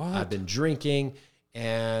boyfriend. What? I've been drinking,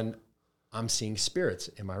 and I'm seeing spirits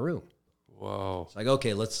in my room. Whoa. It's like,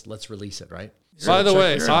 okay, let's release it, right? By the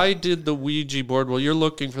way, I did the Ouija board. Well, you're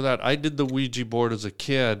looking for that. I did the Ouija board as a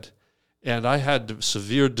kid, and I had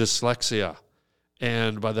severe dyslexia.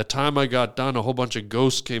 And by the time I got done, a whole bunch of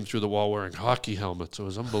ghosts came through the wall wearing hockey helmets. It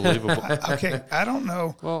was unbelievable. Okay, I don't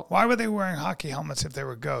know. Well- why were they wearing hockey helmets if they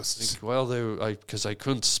were ghosts? Well, because I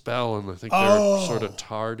couldn't spell, and I think they were sort of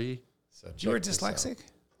tardy. So You were check this out. dyslexic?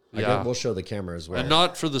 Yeah. We'll show the camera as well. And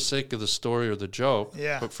not for the sake of the story or the joke,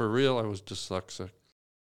 Yeah. but for real, I was dyslexic.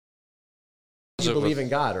 You believe in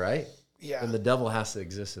God, right? Yeah. And the devil has to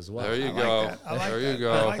exist as well. There you I like go. that. I like there that. you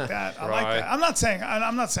go. I like that. I like Right. that. I'm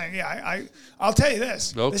not saying. Yeah, I'll tell you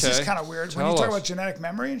this. This is Okay. kind of weird when Tell you talk us. about genetic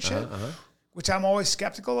memory and shit, which I'm always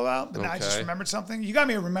skeptical about. But now I just Okay. remembered something. You got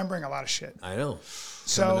me remembering a lot of shit. I know.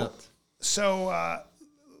 So,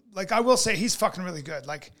 like I will say, he's fucking really good.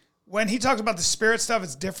 Like when he talks about the spirit stuff,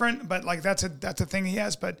 it's different. But like that's a thing he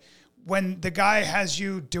has. But when the guy has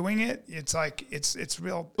you doing it, it's like it's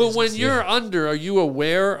real. But business. when you're under, are you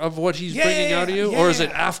aware of what he's bringing out of you? Or is it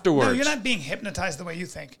afterwards? No, you're not being hypnotized the way you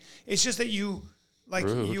think. It's just that you, like,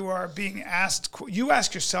 you are being asked, you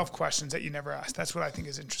ask yourself questions that you never asked. That's what I think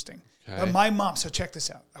is interesting. Okay. But my mom, so check this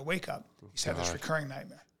out. I wake up, he's had this recurring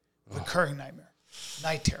nightmare.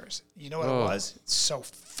 Night terrors. You know what it was? It's so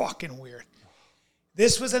fucking weird.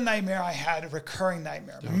 This was a nightmare I had, a recurring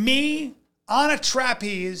nightmare. Me on a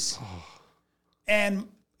trapeze, and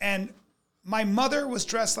my mother was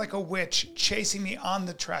dressed like a witch chasing me on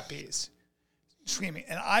the trapeze, screaming.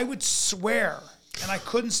 And I would swear, and I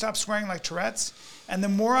couldn't stop swearing like Tourette's. And the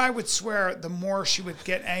more I would swear, the more she would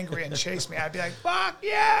get angry and chase me. I'd be like, fuck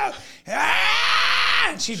you! Ah!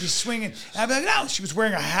 And she'd be swinging. And I'd be like, no. She was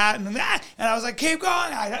wearing a hat and that. And I was like, keep going.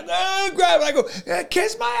 I'd grab it. I go,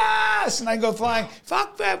 kiss my ass. And I'd go flying,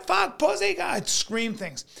 fuck, pussy. I'd scream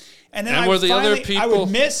things. And then were the other people? I would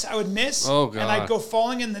miss. Oh, God. And I'd go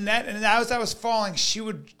falling in the net. And as I was falling, she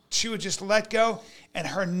would just let go. And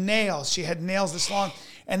her nails, she had nails this long,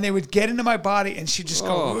 and they would get into my body, and she'd just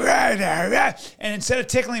go, rah, rah, rah. And instead of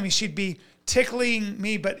tickling me, she'd be tickling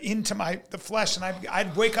me, but into the flesh, and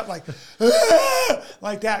I'd wake up like, ah!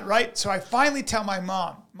 Like that, right? So I finally tell my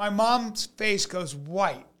mom. My mom's face goes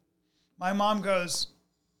white. My mom goes,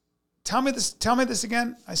 tell me this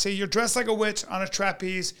again. I say, you're dressed like a witch on a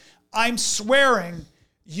trapeze. I'm swearing,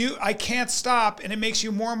 I can't stop, and it makes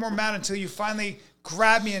you more and more mad until you finally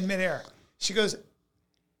grab me in midair. She goes,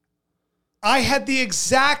 I had the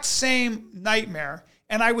exact same nightmare,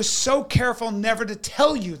 and I was so careful never to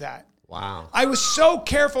tell you that. Wow. I was so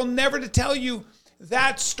careful never to tell you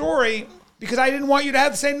that story because I didn't want you to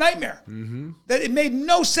have the same nightmare. That it made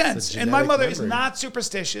no sense. And my mother is memory. not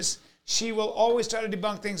superstitious. She will always try to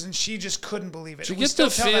debunk things, and she just couldn't believe it. Did you We get still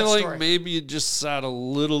the tell that feeling story. maybe you just sat a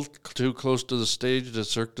little too close to the stage to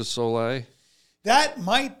Cirque du Soleil? That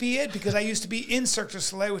might be it, because I used to be in Cirque du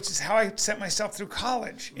Soleil, which is how I sent myself through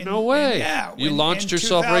college. No way. You launched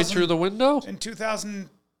yourself right through the window? In 2005.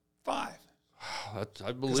 I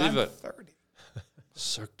 'Cause believe I'm it. 30.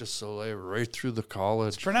 Cirque du Soleil right through the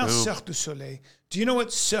college. Pronounced Boom. Cirque du Soleil. Do you know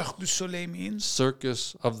what Cirque du Soleil means?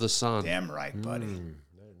 Circus of the Sun. Damn right, buddy.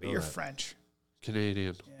 But you're French.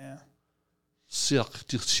 Canadian. Yeah. Cirque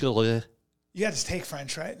du Soleil. You had to take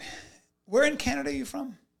French, right? Where in Canada are you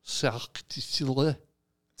from? Cirque du Soleil.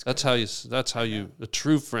 That's how you, a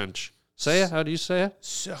true French. Say it. How do you say it?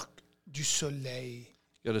 Cirque du Soleil. You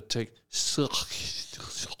got to take Cirque du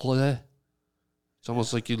Soleil. It's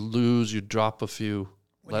almost like you drop a few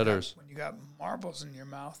letters. When you got marbles in your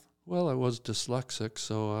mouth. Well, I was dyslexic,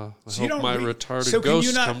 so I So you hope don't my read- retarded so can you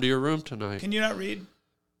ghosts not- come to your room tonight. Can you not read?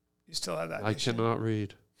 You still have that I issue. cannot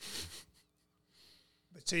read.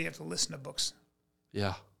 But so you have to listen to books.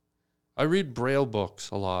 Yeah. I read Braille books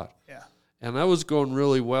a lot. Yeah. And that was going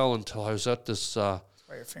really well until I was at this, I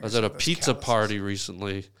Why your was fingers at a have those pizza calluses. party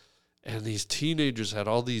recently, and these teenagers had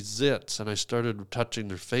all these zits, and I started touching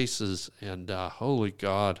their faces, and holy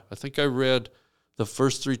God, I think I read the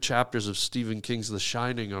first 3 chapters of Stephen King's The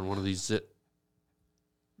Shining on one of these zit.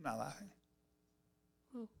 I'm not laughing.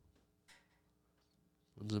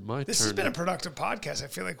 Was it my This turn? has been a productive podcast. I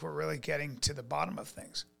feel like we're really getting to the bottom of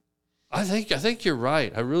things. I think you're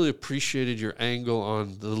right. I really appreciated your angle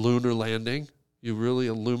on the lunar landing. You really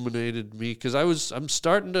illuminated me because I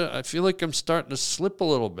feel like I'm starting to slip a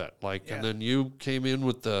little bit. Yeah. And then you came in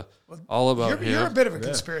with the all about him. You're a bit of a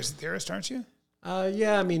conspiracy theorist, aren't you?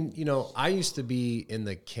 Yeah, I mean, I used to be in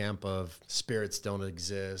the camp of spirits don't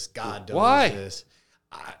exist, God don't Why? exist.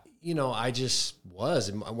 I just was.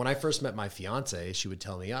 And when I first met my fiance, she would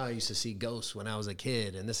tell me, I used to see ghosts when I was a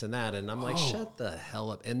kid and this and that. And I'm like, shut the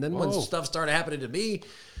hell up. And then when stuff started happening to me,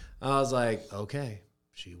 I was like, okay,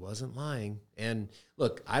 she wasn't lying. And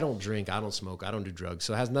look, I don't drink, I don't smoke, I don't do drugs.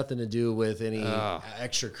 So it has nothing to do with any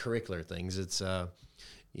extracurricular things. It's,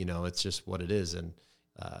 it's just what it is. And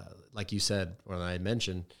like you said, or I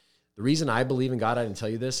mentioned, the reason I believe in God, I didn't tell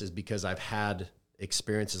you this, is because I've had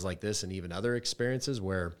experiences like this and even other experiences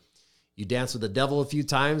where you dance with the devil a few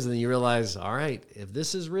times and then you realize, all right, if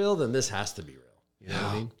this is real, then this has to be real. You know what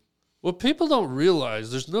I mean? Well, people don't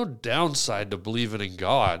realize there's no downside to believing in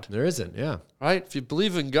God, There isn't, yeah. right? If you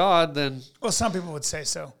believe in God, then Well, some people would say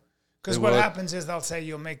so. Because They what would. happens is they'll say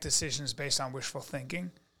you'll make decisions based on wishful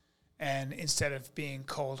thinking, and instead of being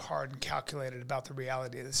cold, hard, and calculated about the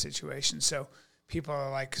reality of the situation. So people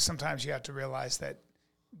are like, sometimes you have to realize that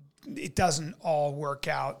it doesn't all work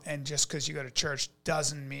out, and just because you go to church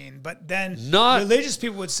doesn't mean. But then religious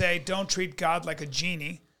people would say, don't treat God like a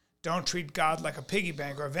genie. Don't treat God like a piggy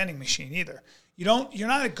bank or a vending machine either. You're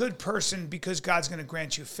not a good person because God's going to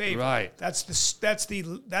grant you favor. Right. That's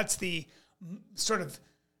the sort of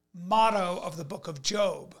motto of the book of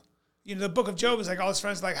Job. The book of Job is like all his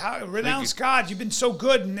friends are like, how renounce God, you've been so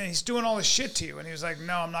good, and he's doing all this shit to you. And he was like,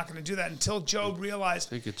 no, I'm not going to do that, until Job realized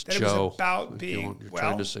I think it's that Joe. it was about being, You're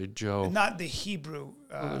trying to say Joe. not the Hebrew.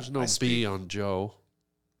 There's no I B speak. on Joe.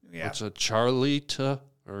 Yeah. It's a Charlie-ta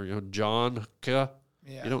or John-ka.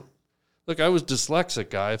 Yeah. You don't look. I was dyslexic,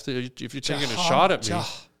 guy. If you're taking a shot at me, are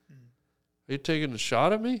you taking a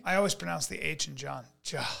shot at me? I always pronounce the H in John.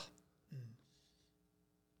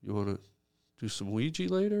 You want to do some Ouija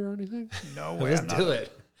later or anything? No way. Let's do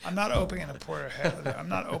it. I'm not opening a portal to hell. I'm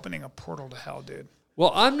not opening a portal to hell, dude.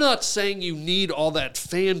 Well, I'm not saying you need all that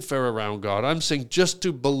fanfare around God. I'm saying just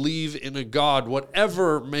to believe in a God,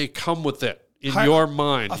 whatever may come with it in your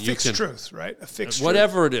mind. A fixed truth, right? A fixed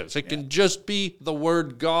whatever it is. It can just be the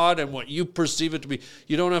word God and what you perceive it to be.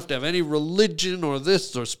 You don't have to have any religion or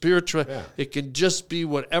this or spiritual. Yeah. It can just be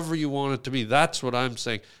whatever you want it to be. That's what I'm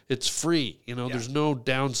saying. It's free. There's no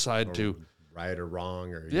downside to. Right or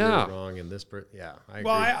wrong, or Yeah. you're wrong in this. I agree.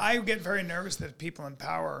 Well, I get very nervous that people in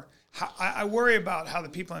power, I worry about how the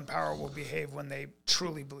people in power will behave when they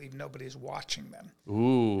truly believe nobody's watching them.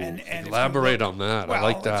 Ooh, And if you elaborate look- on that. Well, I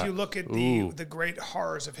like that. if you look at the great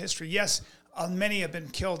horrors of history, yes, many have been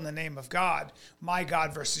killed in the name of God, my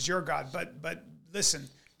God versus your God. But listen,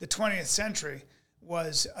 the 20th century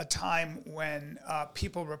was a time when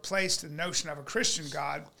people replaced the notion of a Christian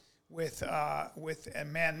God with a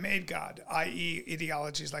man-made God, i.e.,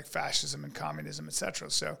 ideologies like fascism and communism, etc.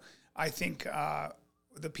 So I think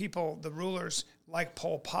the rulers like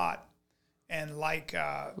Pol Pot and like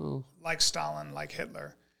Stalin, like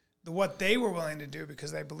Hitler, what they were willing to do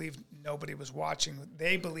because they believed nobody was watching.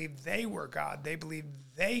 They believed they were God. They believed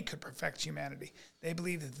they could perfect humanity. They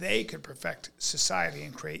believed they could perfect society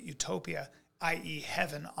and create utopia, i.e.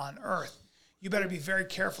 heaven on earth. You better be very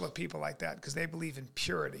careful of people like that because they believe in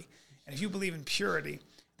purity. And if you believe in purity,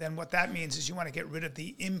 then what that means is you want to get rid of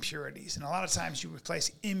the impurities. And a lot of times you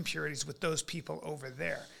replace impurities with those people over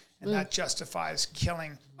there. And that justifies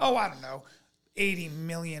killing, 80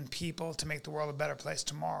 million people to make the world a better place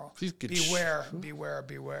tomorrow. Beware.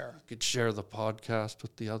 You could share the podcast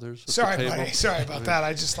with the others. Sorry, buddy. Sorry about that.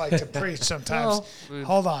 I just like to preach sometimes.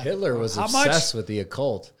 Hold on. Hitler was obsessed with the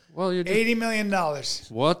occult. Well, you're $80 million.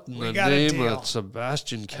 What in the name of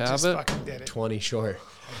Sebastian Cabot? I just fucking did it. 20 short.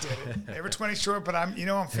 I did it. They were 20 short, but I'm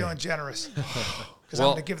feeling generous because I'm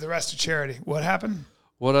going to give the rest to charity. What happened?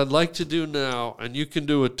 What I'd like to do now, and you can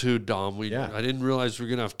do it too, Dom. I didn't realize we were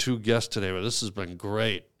going to have 2 guests today, but this has been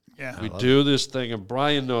great. Yeah. We do this thing, and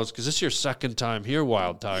Brian knows, because this is your second time here,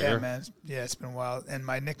 Wild Tiger. Yeah, man. Yeah, it's been wild. And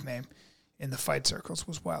my nickname in the fight circles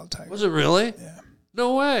was Wild Tiger. Was it really? Yeah.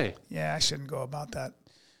 No way. Yeah, I shouldn't go about that.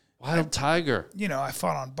 Wild Tiger. I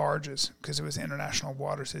fought on barges because it was international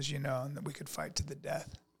waters, as you know, and that we could fight to the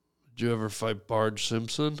death. Did you ever fight Barge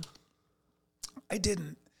Simpson? I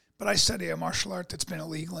didn't. But I study a martial art that's been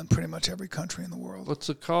illegal in pretty much every country in the world. What's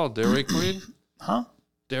it called? Dairy Queen? Huh?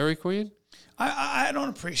 Dairy Queen? I don't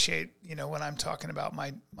appreciate, when I'm talking about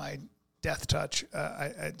my death touch.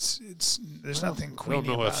 There's nothing queenie I don't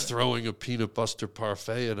know about if it. throwing a peanut butter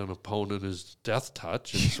parfait at an opponent is death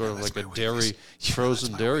touch. It's sort of like a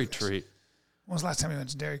frozen dairy treat. When was the last time you went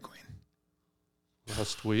to Dairy Queen?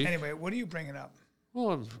 Last week. Anyway, what are you bringing up?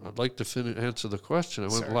 Well, I'd like to answer the question. I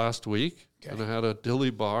went Sorry. last week, and I had a dilly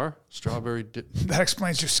bar, strawberry. That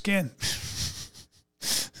explains your skin.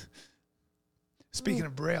 Speaking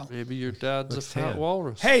of Braille. Maybe your dad's a fat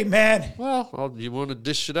walrus. Hey, man. Well, you want to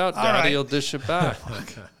dish it out, All Daddy, right. he'll dish it back.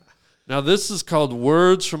 Now, this is called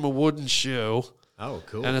Words from a Wooden Shoe. Oh,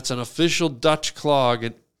 cool. And it's an official Dutch clog.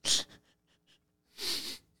 And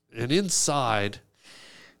inside,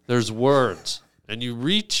 there's words. And you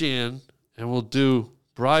reach in, and we'll do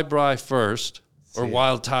Bry first, or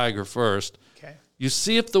Wild Tiger first. Okay. You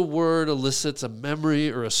see if the word elicits a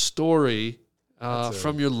memory or a story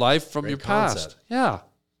from your life, from your past. Concept. Yeah.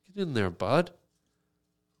 Get in there, bud.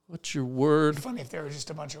 What's your word? It'd be funny if there were just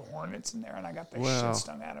a bunch of hornets in there and I got the Well, shit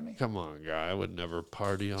stung out of me. Come on, guy. I would never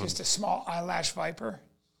party on. Just a small eyelash viper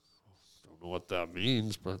Don't know what that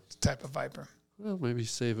means, but type of viper. well, maybe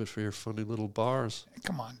save it for your funny little bars.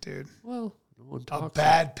 Come on, dude. Well, no one A talks.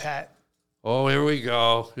 bad pet. Oh, here we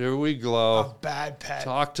go. Here we A glow. bad pet.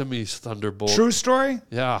 Talk to me, Thunderbolt. True story?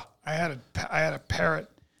 Yeah. I had a parrot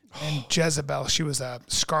named Jezebel. She was a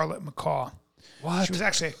scarlet macaw. What? She was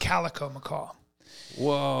actually a calico macaw.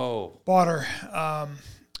 Whoa. Bought her.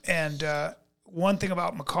 And one thing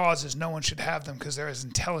about macaws is no one should have them because they're as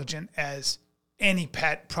intelligent as any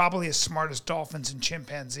pet, probably as smart as dolphins and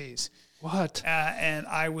chimpanzees. What? And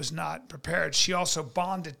I was not prepared. She also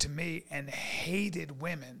bonded to me and hated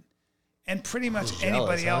women and pretty much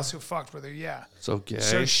anybody else who fucked with her. Yeah. So gay.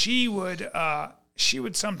 So she would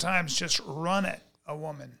sometimes just run at a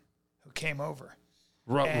woman who came over.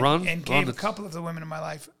 And gave a couple of the women in my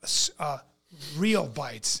life real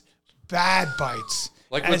bites, bad bites.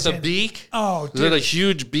 Like with the beak? Oh, dude. Is it a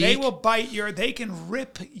huge beak? They will bite they can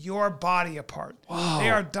rip your body apart. Wow. They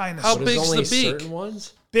are dinosaurs. How But big's only the beak? certain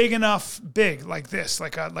ones? Big like this,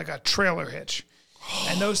 like a trailer hitch.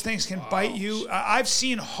 And those things can bite you. I've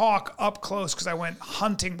seen hawk up close because I went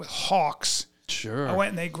hunting with hawks. Sure. I went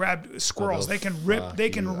and they grabbed squirrels. They can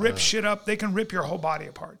rip shit up. They can rip your whole body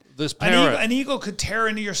apart. This parrot. An eagle could tear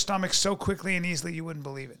into your stomach so quickly and easily you wouldn't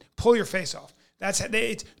believe it. Pull your face off.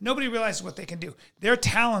 Nobody realizes what they can do. Their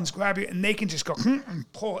talons grab you and they can just go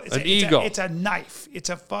and pull. Eagle. It's a knife. It's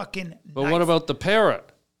a fucking knife. But what about the parrot?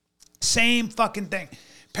 Same fucking thing.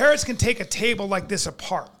 Parrots can take a table like this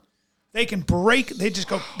apart. They can break. They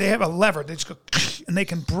have a lever. They just go and they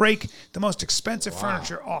can break the most expensive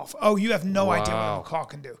furniture off. Oh, you have no idea what a macaw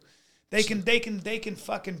can do. They can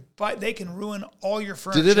fucking bite. They can ruin all your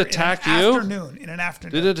furniture. Did it attack you? In an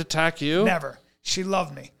afternoon. Did it attack you? Never. She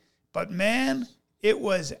loved me. But man, it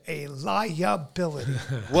was a liability.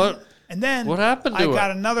 What? And then What happened to I it?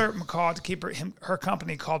 got another macaw to keep her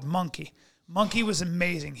company called Monkey. Monkey was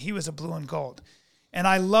amazing. He was a blue and gold. And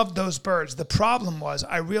I loved those birds. The problem was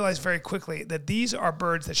I realized very quickly that these are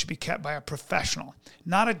birds that should be kept by a professional,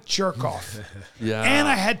 not a jerk off. Yeah. And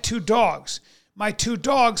I had 2 dogs. My 2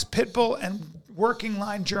 dogs, Pitbull working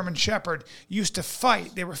line German Shepherd used to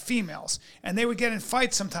fight. They were females, and they would get in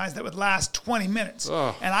fights sometimes that would last 20 minutes.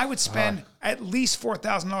 And I would spend at least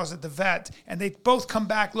 $4,000 at the vet, and they'd both come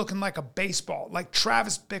back looking like a baseball, like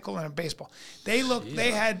Travis Bickle in a baseball. They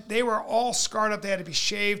were all scarred up. They had to be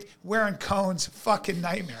shaved, wearing cones. Fucking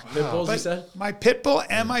nightmare. Pit bulls, you said? My pit bull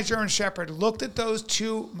and my German Shepherd looked at those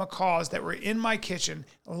two macaws that were in my kitchen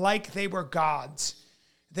like they were gods.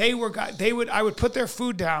 I would put their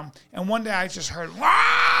food down, and one day I just heard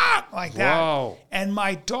wah like that. Wow. And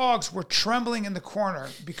my dogs were trembling in the corner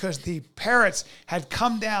because the parrots had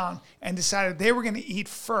come down and decided they were going to eat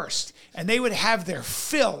first, and they would have their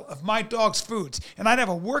fill of my dog's foods. And I'd have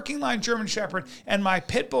a working line German Shepherd and my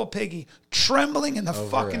pit bull Piggy trembling in the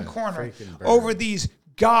fucking corner over these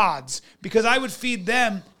gods, because I would feed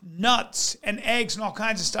them nuts and eggs and all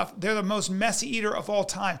kinds of stuff. They're the most messy eater of all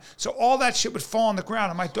time. So all that shit would fall on the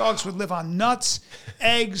ground, and my dogs would live on nuts,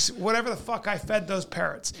 eggs, whatever the fuck I fed those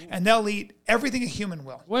parrots. And they'll eat everything a human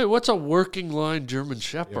will. Wait, what's a working line German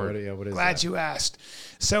Shepherd? What is Glad that? you asked.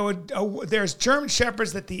 So there's German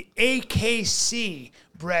Shepherds that the AKC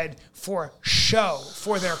bred for show,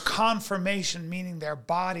 for their conformation, meaning their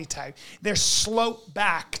body type. They're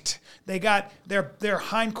slope-backed. They got their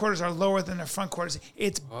hindquarters are lower than their front quarters.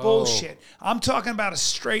 It's bullshit. I'm talking about a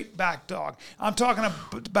straight back dog. I'm talking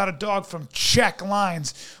about a dog from Czech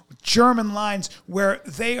lines, German lines, where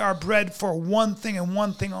they are bred for one thing and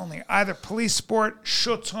one thing only, either police sport,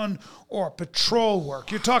 Schutzhund, or patrol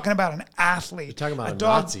work. You're talking about an athlete. You're talking about a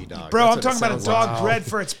dog, Nazi dog. Bro, That's I'm talking what it about a sounds dog like. bred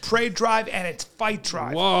for its prey drive and its fight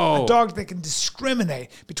drive. Whoa. A dog that can discriminate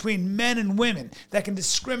between men and women, that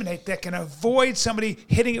can avoid somebody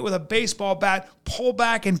hitting it with a baseball bat, pull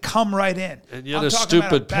back, and come right in. And yet I'm a talking about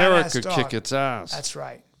stupid parrot badass could dog. kick its ass. That's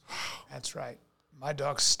right. That's right. My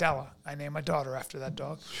dog's Stella. I named my daughter after that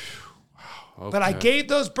dog. Okay. But I gave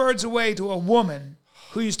those birds away to a woman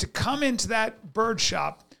who used to come into that bird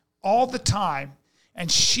shop all the time,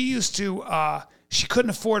 and she used to, she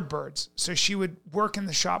couldn't afford birds, so she would work in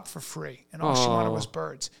the shop for free, and all she wanted was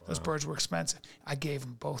birds. Those birds were expensive. I gave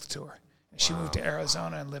them both to her. And she moved to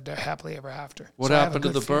Arizona and lived there happily ever after. What So I have a happened to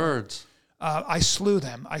good the feeling. birds? I slew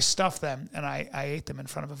them. I stuffed them, and I ate them in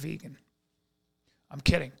front of a vegan. I'm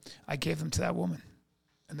kidding. I gave them to that woman,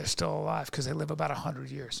 and they're still alive because they live about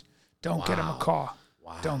 100 years. Don't get a macaw.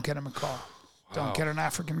 Don't get a macaw. Don't get an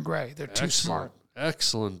African gray. They're too smart.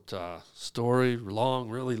 Excellent story.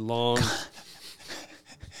 Really long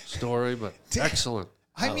story, but excellent.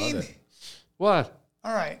 I mean, What?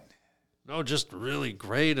 all right. No, just really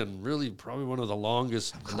great and really probably one of the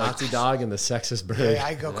longest. Nazi dog and the sexist bird. Hey,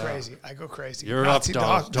 I go crazy. I go crazy. You're Nazi up,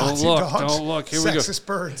 dog. Don't Nazi look. dogs, Don't look. Here we go. Sexist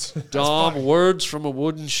birds. That's Dom, funny. words from a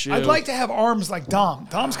wooden shoe. I'd like to have arms like Dom.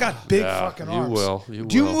 Dom's got big fucking you arms. will.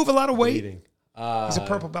 Do you move a lot of weight? Eating. He's a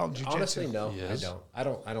purple belt in jiu-jitsu. Honestly, no, Yes. I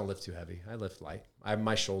don't. I don't lift too heavy. I lift light.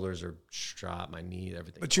 My shoulders are strapped, my knee,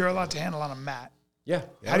 everything. But you're allowed to handle on a mat. Yeah.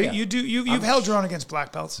 How do you've held your own against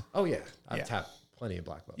black belts? Oh yeah, I've Yeah. tapped plenty of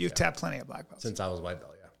black belts. You've tapped plenty of black belts. since I was white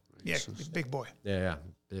belt. Yeah. Yeah, big boy. Yeah,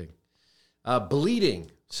 big. Bleeding.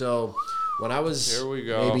 So when I was Here we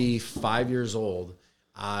go. maybe 5 years old,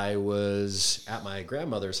 I was at my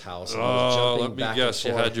grandmother's house. And I was Oh, jumping let me back guess.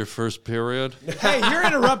 and You forth. had your first period. Hey, you're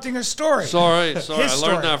interrupting her story. Sorry. His I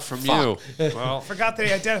story. learned that from you. Well, Forgot that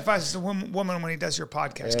he identifies as a woman when he does your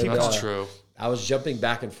podcast. Keep And, going. that's true. I was jumping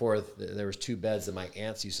back and forth. There was two beds that my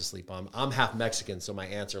aunts used to sleep on. I'm half Mexican, so my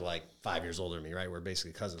aunts are like 5 years older than me, right? We're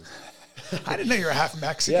basically cousins. I didn't know you were half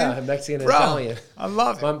Mexican. Yeah, I'm Mexican and Bro, Italian. I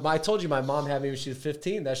love it. I told you my mom had me when she was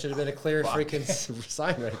 15. That should have been a clear freaking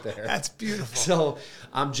sign right there. That's beautiful. So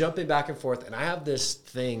I'm jumping back and forth, and I have this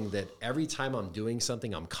thing that every time I'm doing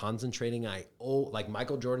something, I'm concentrating. Like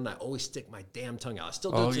Michael Jordan, I always stick my damn tongue out. I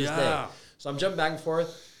still do it to this day. So I'm jumping back and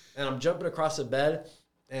forth, and I'm jumping across the bed,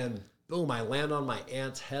 and boom, I land on my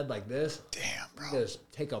aunt's head like this. Damn, bro.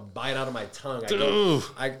 Just take a bite out of my tongue.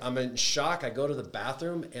 I'm in shock. I go to the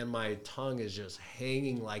bathroom, and my tongue is just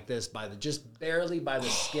hanging like this just barely by the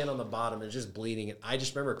skin on the bottom and just bleeding. And I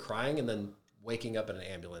just remember crying and then waking up in an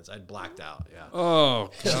ambulance. I'd blacked out. Yeah. Oh,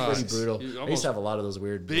 It's God. pretty brutal. You I used to have a lot of those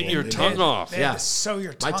weird. Bit little- your tongue off. They had Yeah. to sew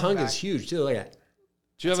your tongue My tongue back. is huge too. Look at that.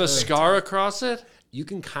 Do you have a scar across it? You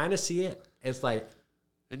can kind of see it. It's like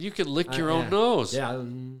And you can lick your yeah. own nose. Yeah.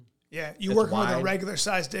 Yeah, you It's working with a wide. regular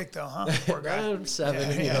sized dick though, huh? Poor guy. I'm 7.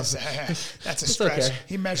 Yeah, you know. that's a stretch. okay.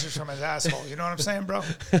 He measures from his asshole. You know what I'm saying, bro?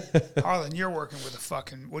 Harlan, you're working with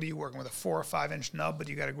what are you working with? A 4 or 5 inch nub, but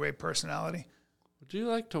you got a great personality. Would you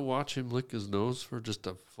like to watch him lick his nose for just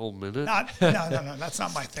a full minute? No, that's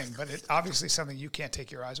not my thing. But it obviously something you can't take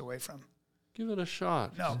your eyes away from. Give it a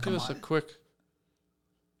shot. No, Give come us a on. quick.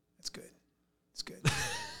 It's good. It's good. It's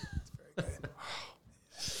very good.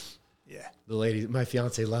 The lady, my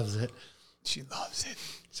fiance, loves it. She loves it.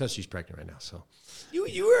 So she's pregnant right now. So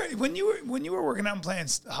you were when you were working out and playing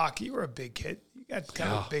hockey, you were a big kid. You got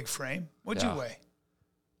kind of a big frame. What'd you weigh?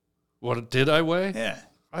 What did I weigh? Yeah.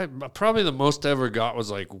 I probably the most I ever got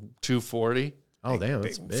was like 240. Oh, damn,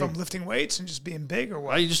 that's big. From lifting weights and just being big, or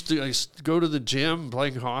what? I used to go to the gym,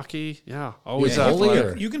 playing hockey. Yeah, always Yeah,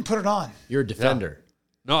 athletic. You can put it on. You're a defender.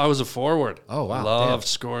 No, I was a forward. Oh, wow. Loved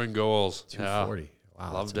scoring goals. 240.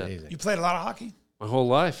 Wow, Loved that's it. amazing. You played a lot of hockey. My whole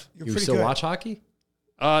life. You're You pretty still good. watch hockey?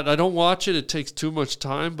 I don't watch it. It takes too much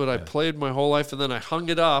time, but I played my whole life, and then I hung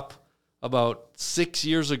it up about 6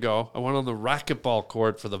 years ago. I went on the racquetball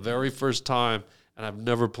court for the very first time, and I've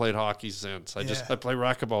never played hockey since. I play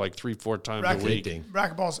racquetball like 3-4 times a week.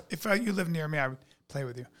 Racquetballs. If you live near me, I would play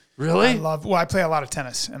with you. Really? I play a lot of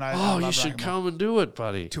tennis, and I love you should racquetball. come and do it,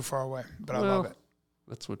 buddy. Too far away, but I love it.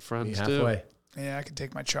 That's what friends Halfway. do. Yeah, I can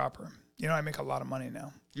take my chopper. You know, I make a lot of money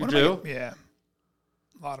now. You do? Yeah,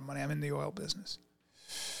 a lot of money. I'm in the oil business.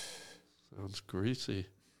 Sounds greasy.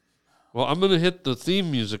 Well, I'm going to hit the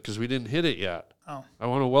theme music because we didn't hit it yet. Oh. I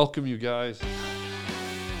want to welcome you guys.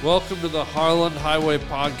 Welcome to the HARLAND HIGHWAY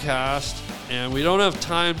podcast. And we don't have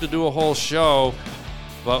time to do a whole show,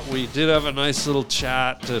 but we did have a nice little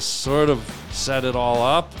chat to sort of set it all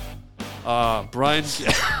up. Bryan,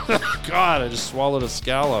 God, I just swallowed a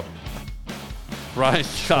scallop. Bryan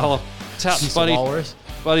Callen,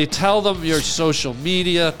 buddy, tell them your social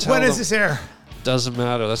media. When is this air? Doesn't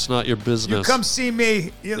matter. That's not your business. You come see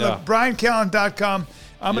me. Look, BryanCallen.com.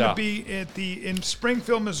 I'm going to be in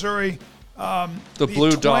Springfield, Missouri. The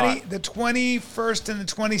Blue Dot. The 21st and the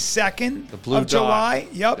 22nd of July.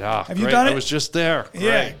 Yep. Yeah, Have you done it? I was just there.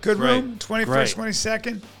 Yeah, good room. 21st, Great.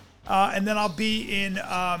 22nd. And then I'll be in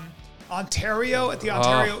Ontario at the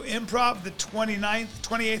Ontario Improv the 29th,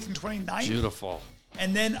 28th, and 29th. Beautiful.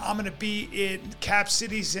 And then I'm going to be in Cap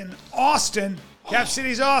Cities in Austin. Cap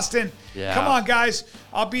Cities, Austin. Yeah. Come on, guys.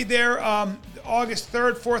 I'll be there August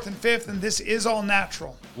 3rd, 4th, and 5th, and this is all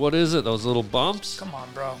natural. What is it? Those little bumps? Come on,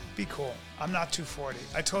 bro. Be cool. I'm not 240.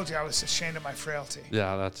 I told you I was ashamed of my frailty.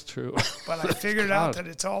 Yeah, that's true. But I figured out that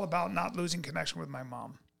it's all about not losing connection with my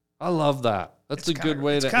mom. I love that. That's a good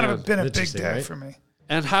way to It's kind end. of been a big Interesting, day right? for me.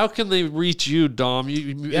 And how can they reach you, Dom?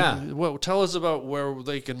 Tell us about where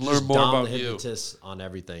they can learn more Dom about the you. Hypnotist on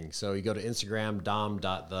everything. So you go to Instagram,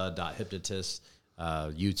 dom.the.hypnotist,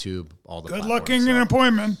 YouTube, all the Good platforms. luck getting an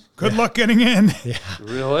appointment. Good luck getting in.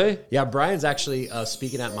 Really? Yeah, Brian's actually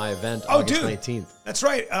speaking at my event Oh, August dude. 19th. That's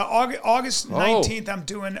right. August 19th, I'm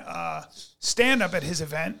doing stand-up at his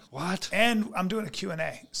event. What? And I'm doing a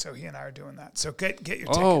Q&A. So he and I are doing that. So get your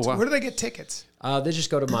tickets. Oh, wow. Where do they get tickets? They just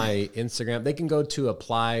go to my Instagram. They can go to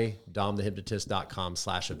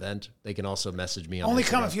applydomthehypnotist.com/event. They can also message me on Only Instagram.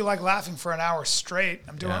 come if you like laughing for an hour straight.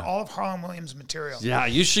 I'm doing all of Harlan Williams' material. Yeah,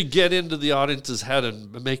 you should get into the audience's head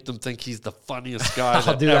and make them think he's the funniest guy I'll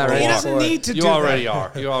that do that ever right He now. walked. doesn't need to You do already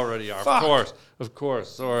that. are. You already are. Fuck. Of course.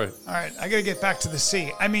 Sorry. All right, I got to get back to the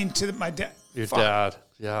sea. I mean, to my dad. Your dad.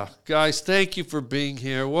 Yeah. Guys, thank you for being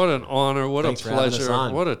here. What an honor. What Thanks a for having us pleasure.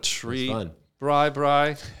 on. What a It was treat. fun. Bry.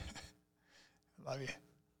 Love you.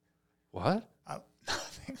 What?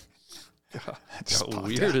 Nothing. Got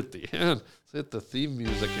weird at the end. Let's hit the theme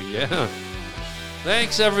music again.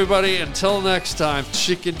 Thanks, everybody. Until next time,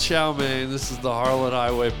 chicken chow mein. This is the HARLAND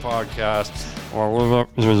HIGHWAY podcast.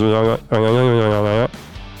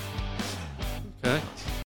 Okay.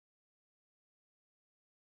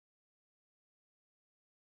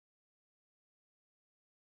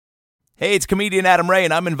 Hey, it's comedian Adam Ray,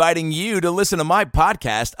 and I'm inviting you to listen to my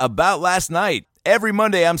podcast about last night. Every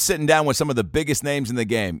Monday, I'm sitting down with some of the biggest names in the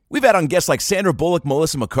game. We've had on guests like Sandra Bullock,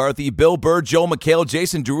 Melissa McCarthy, Bill Burr, Joel McHale,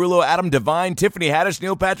 Jason Derulo, Adam Devine, Tiffany Haddish,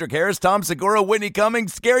 Neil Patrick Harris, Tom Segura, Whitney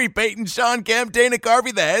Cummings, Scary Payton, Sean Kemp, Dana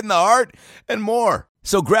Carvey, The Head and the Heart, and more.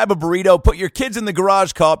 So grab a burrito, put your kids in the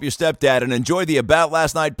garage, call up your stepdad, and enjoy the About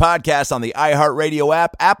Last Night podcast on the iHeartRadio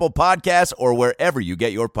app, Apple Podcasts, or wherever you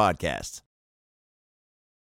get your podcasts.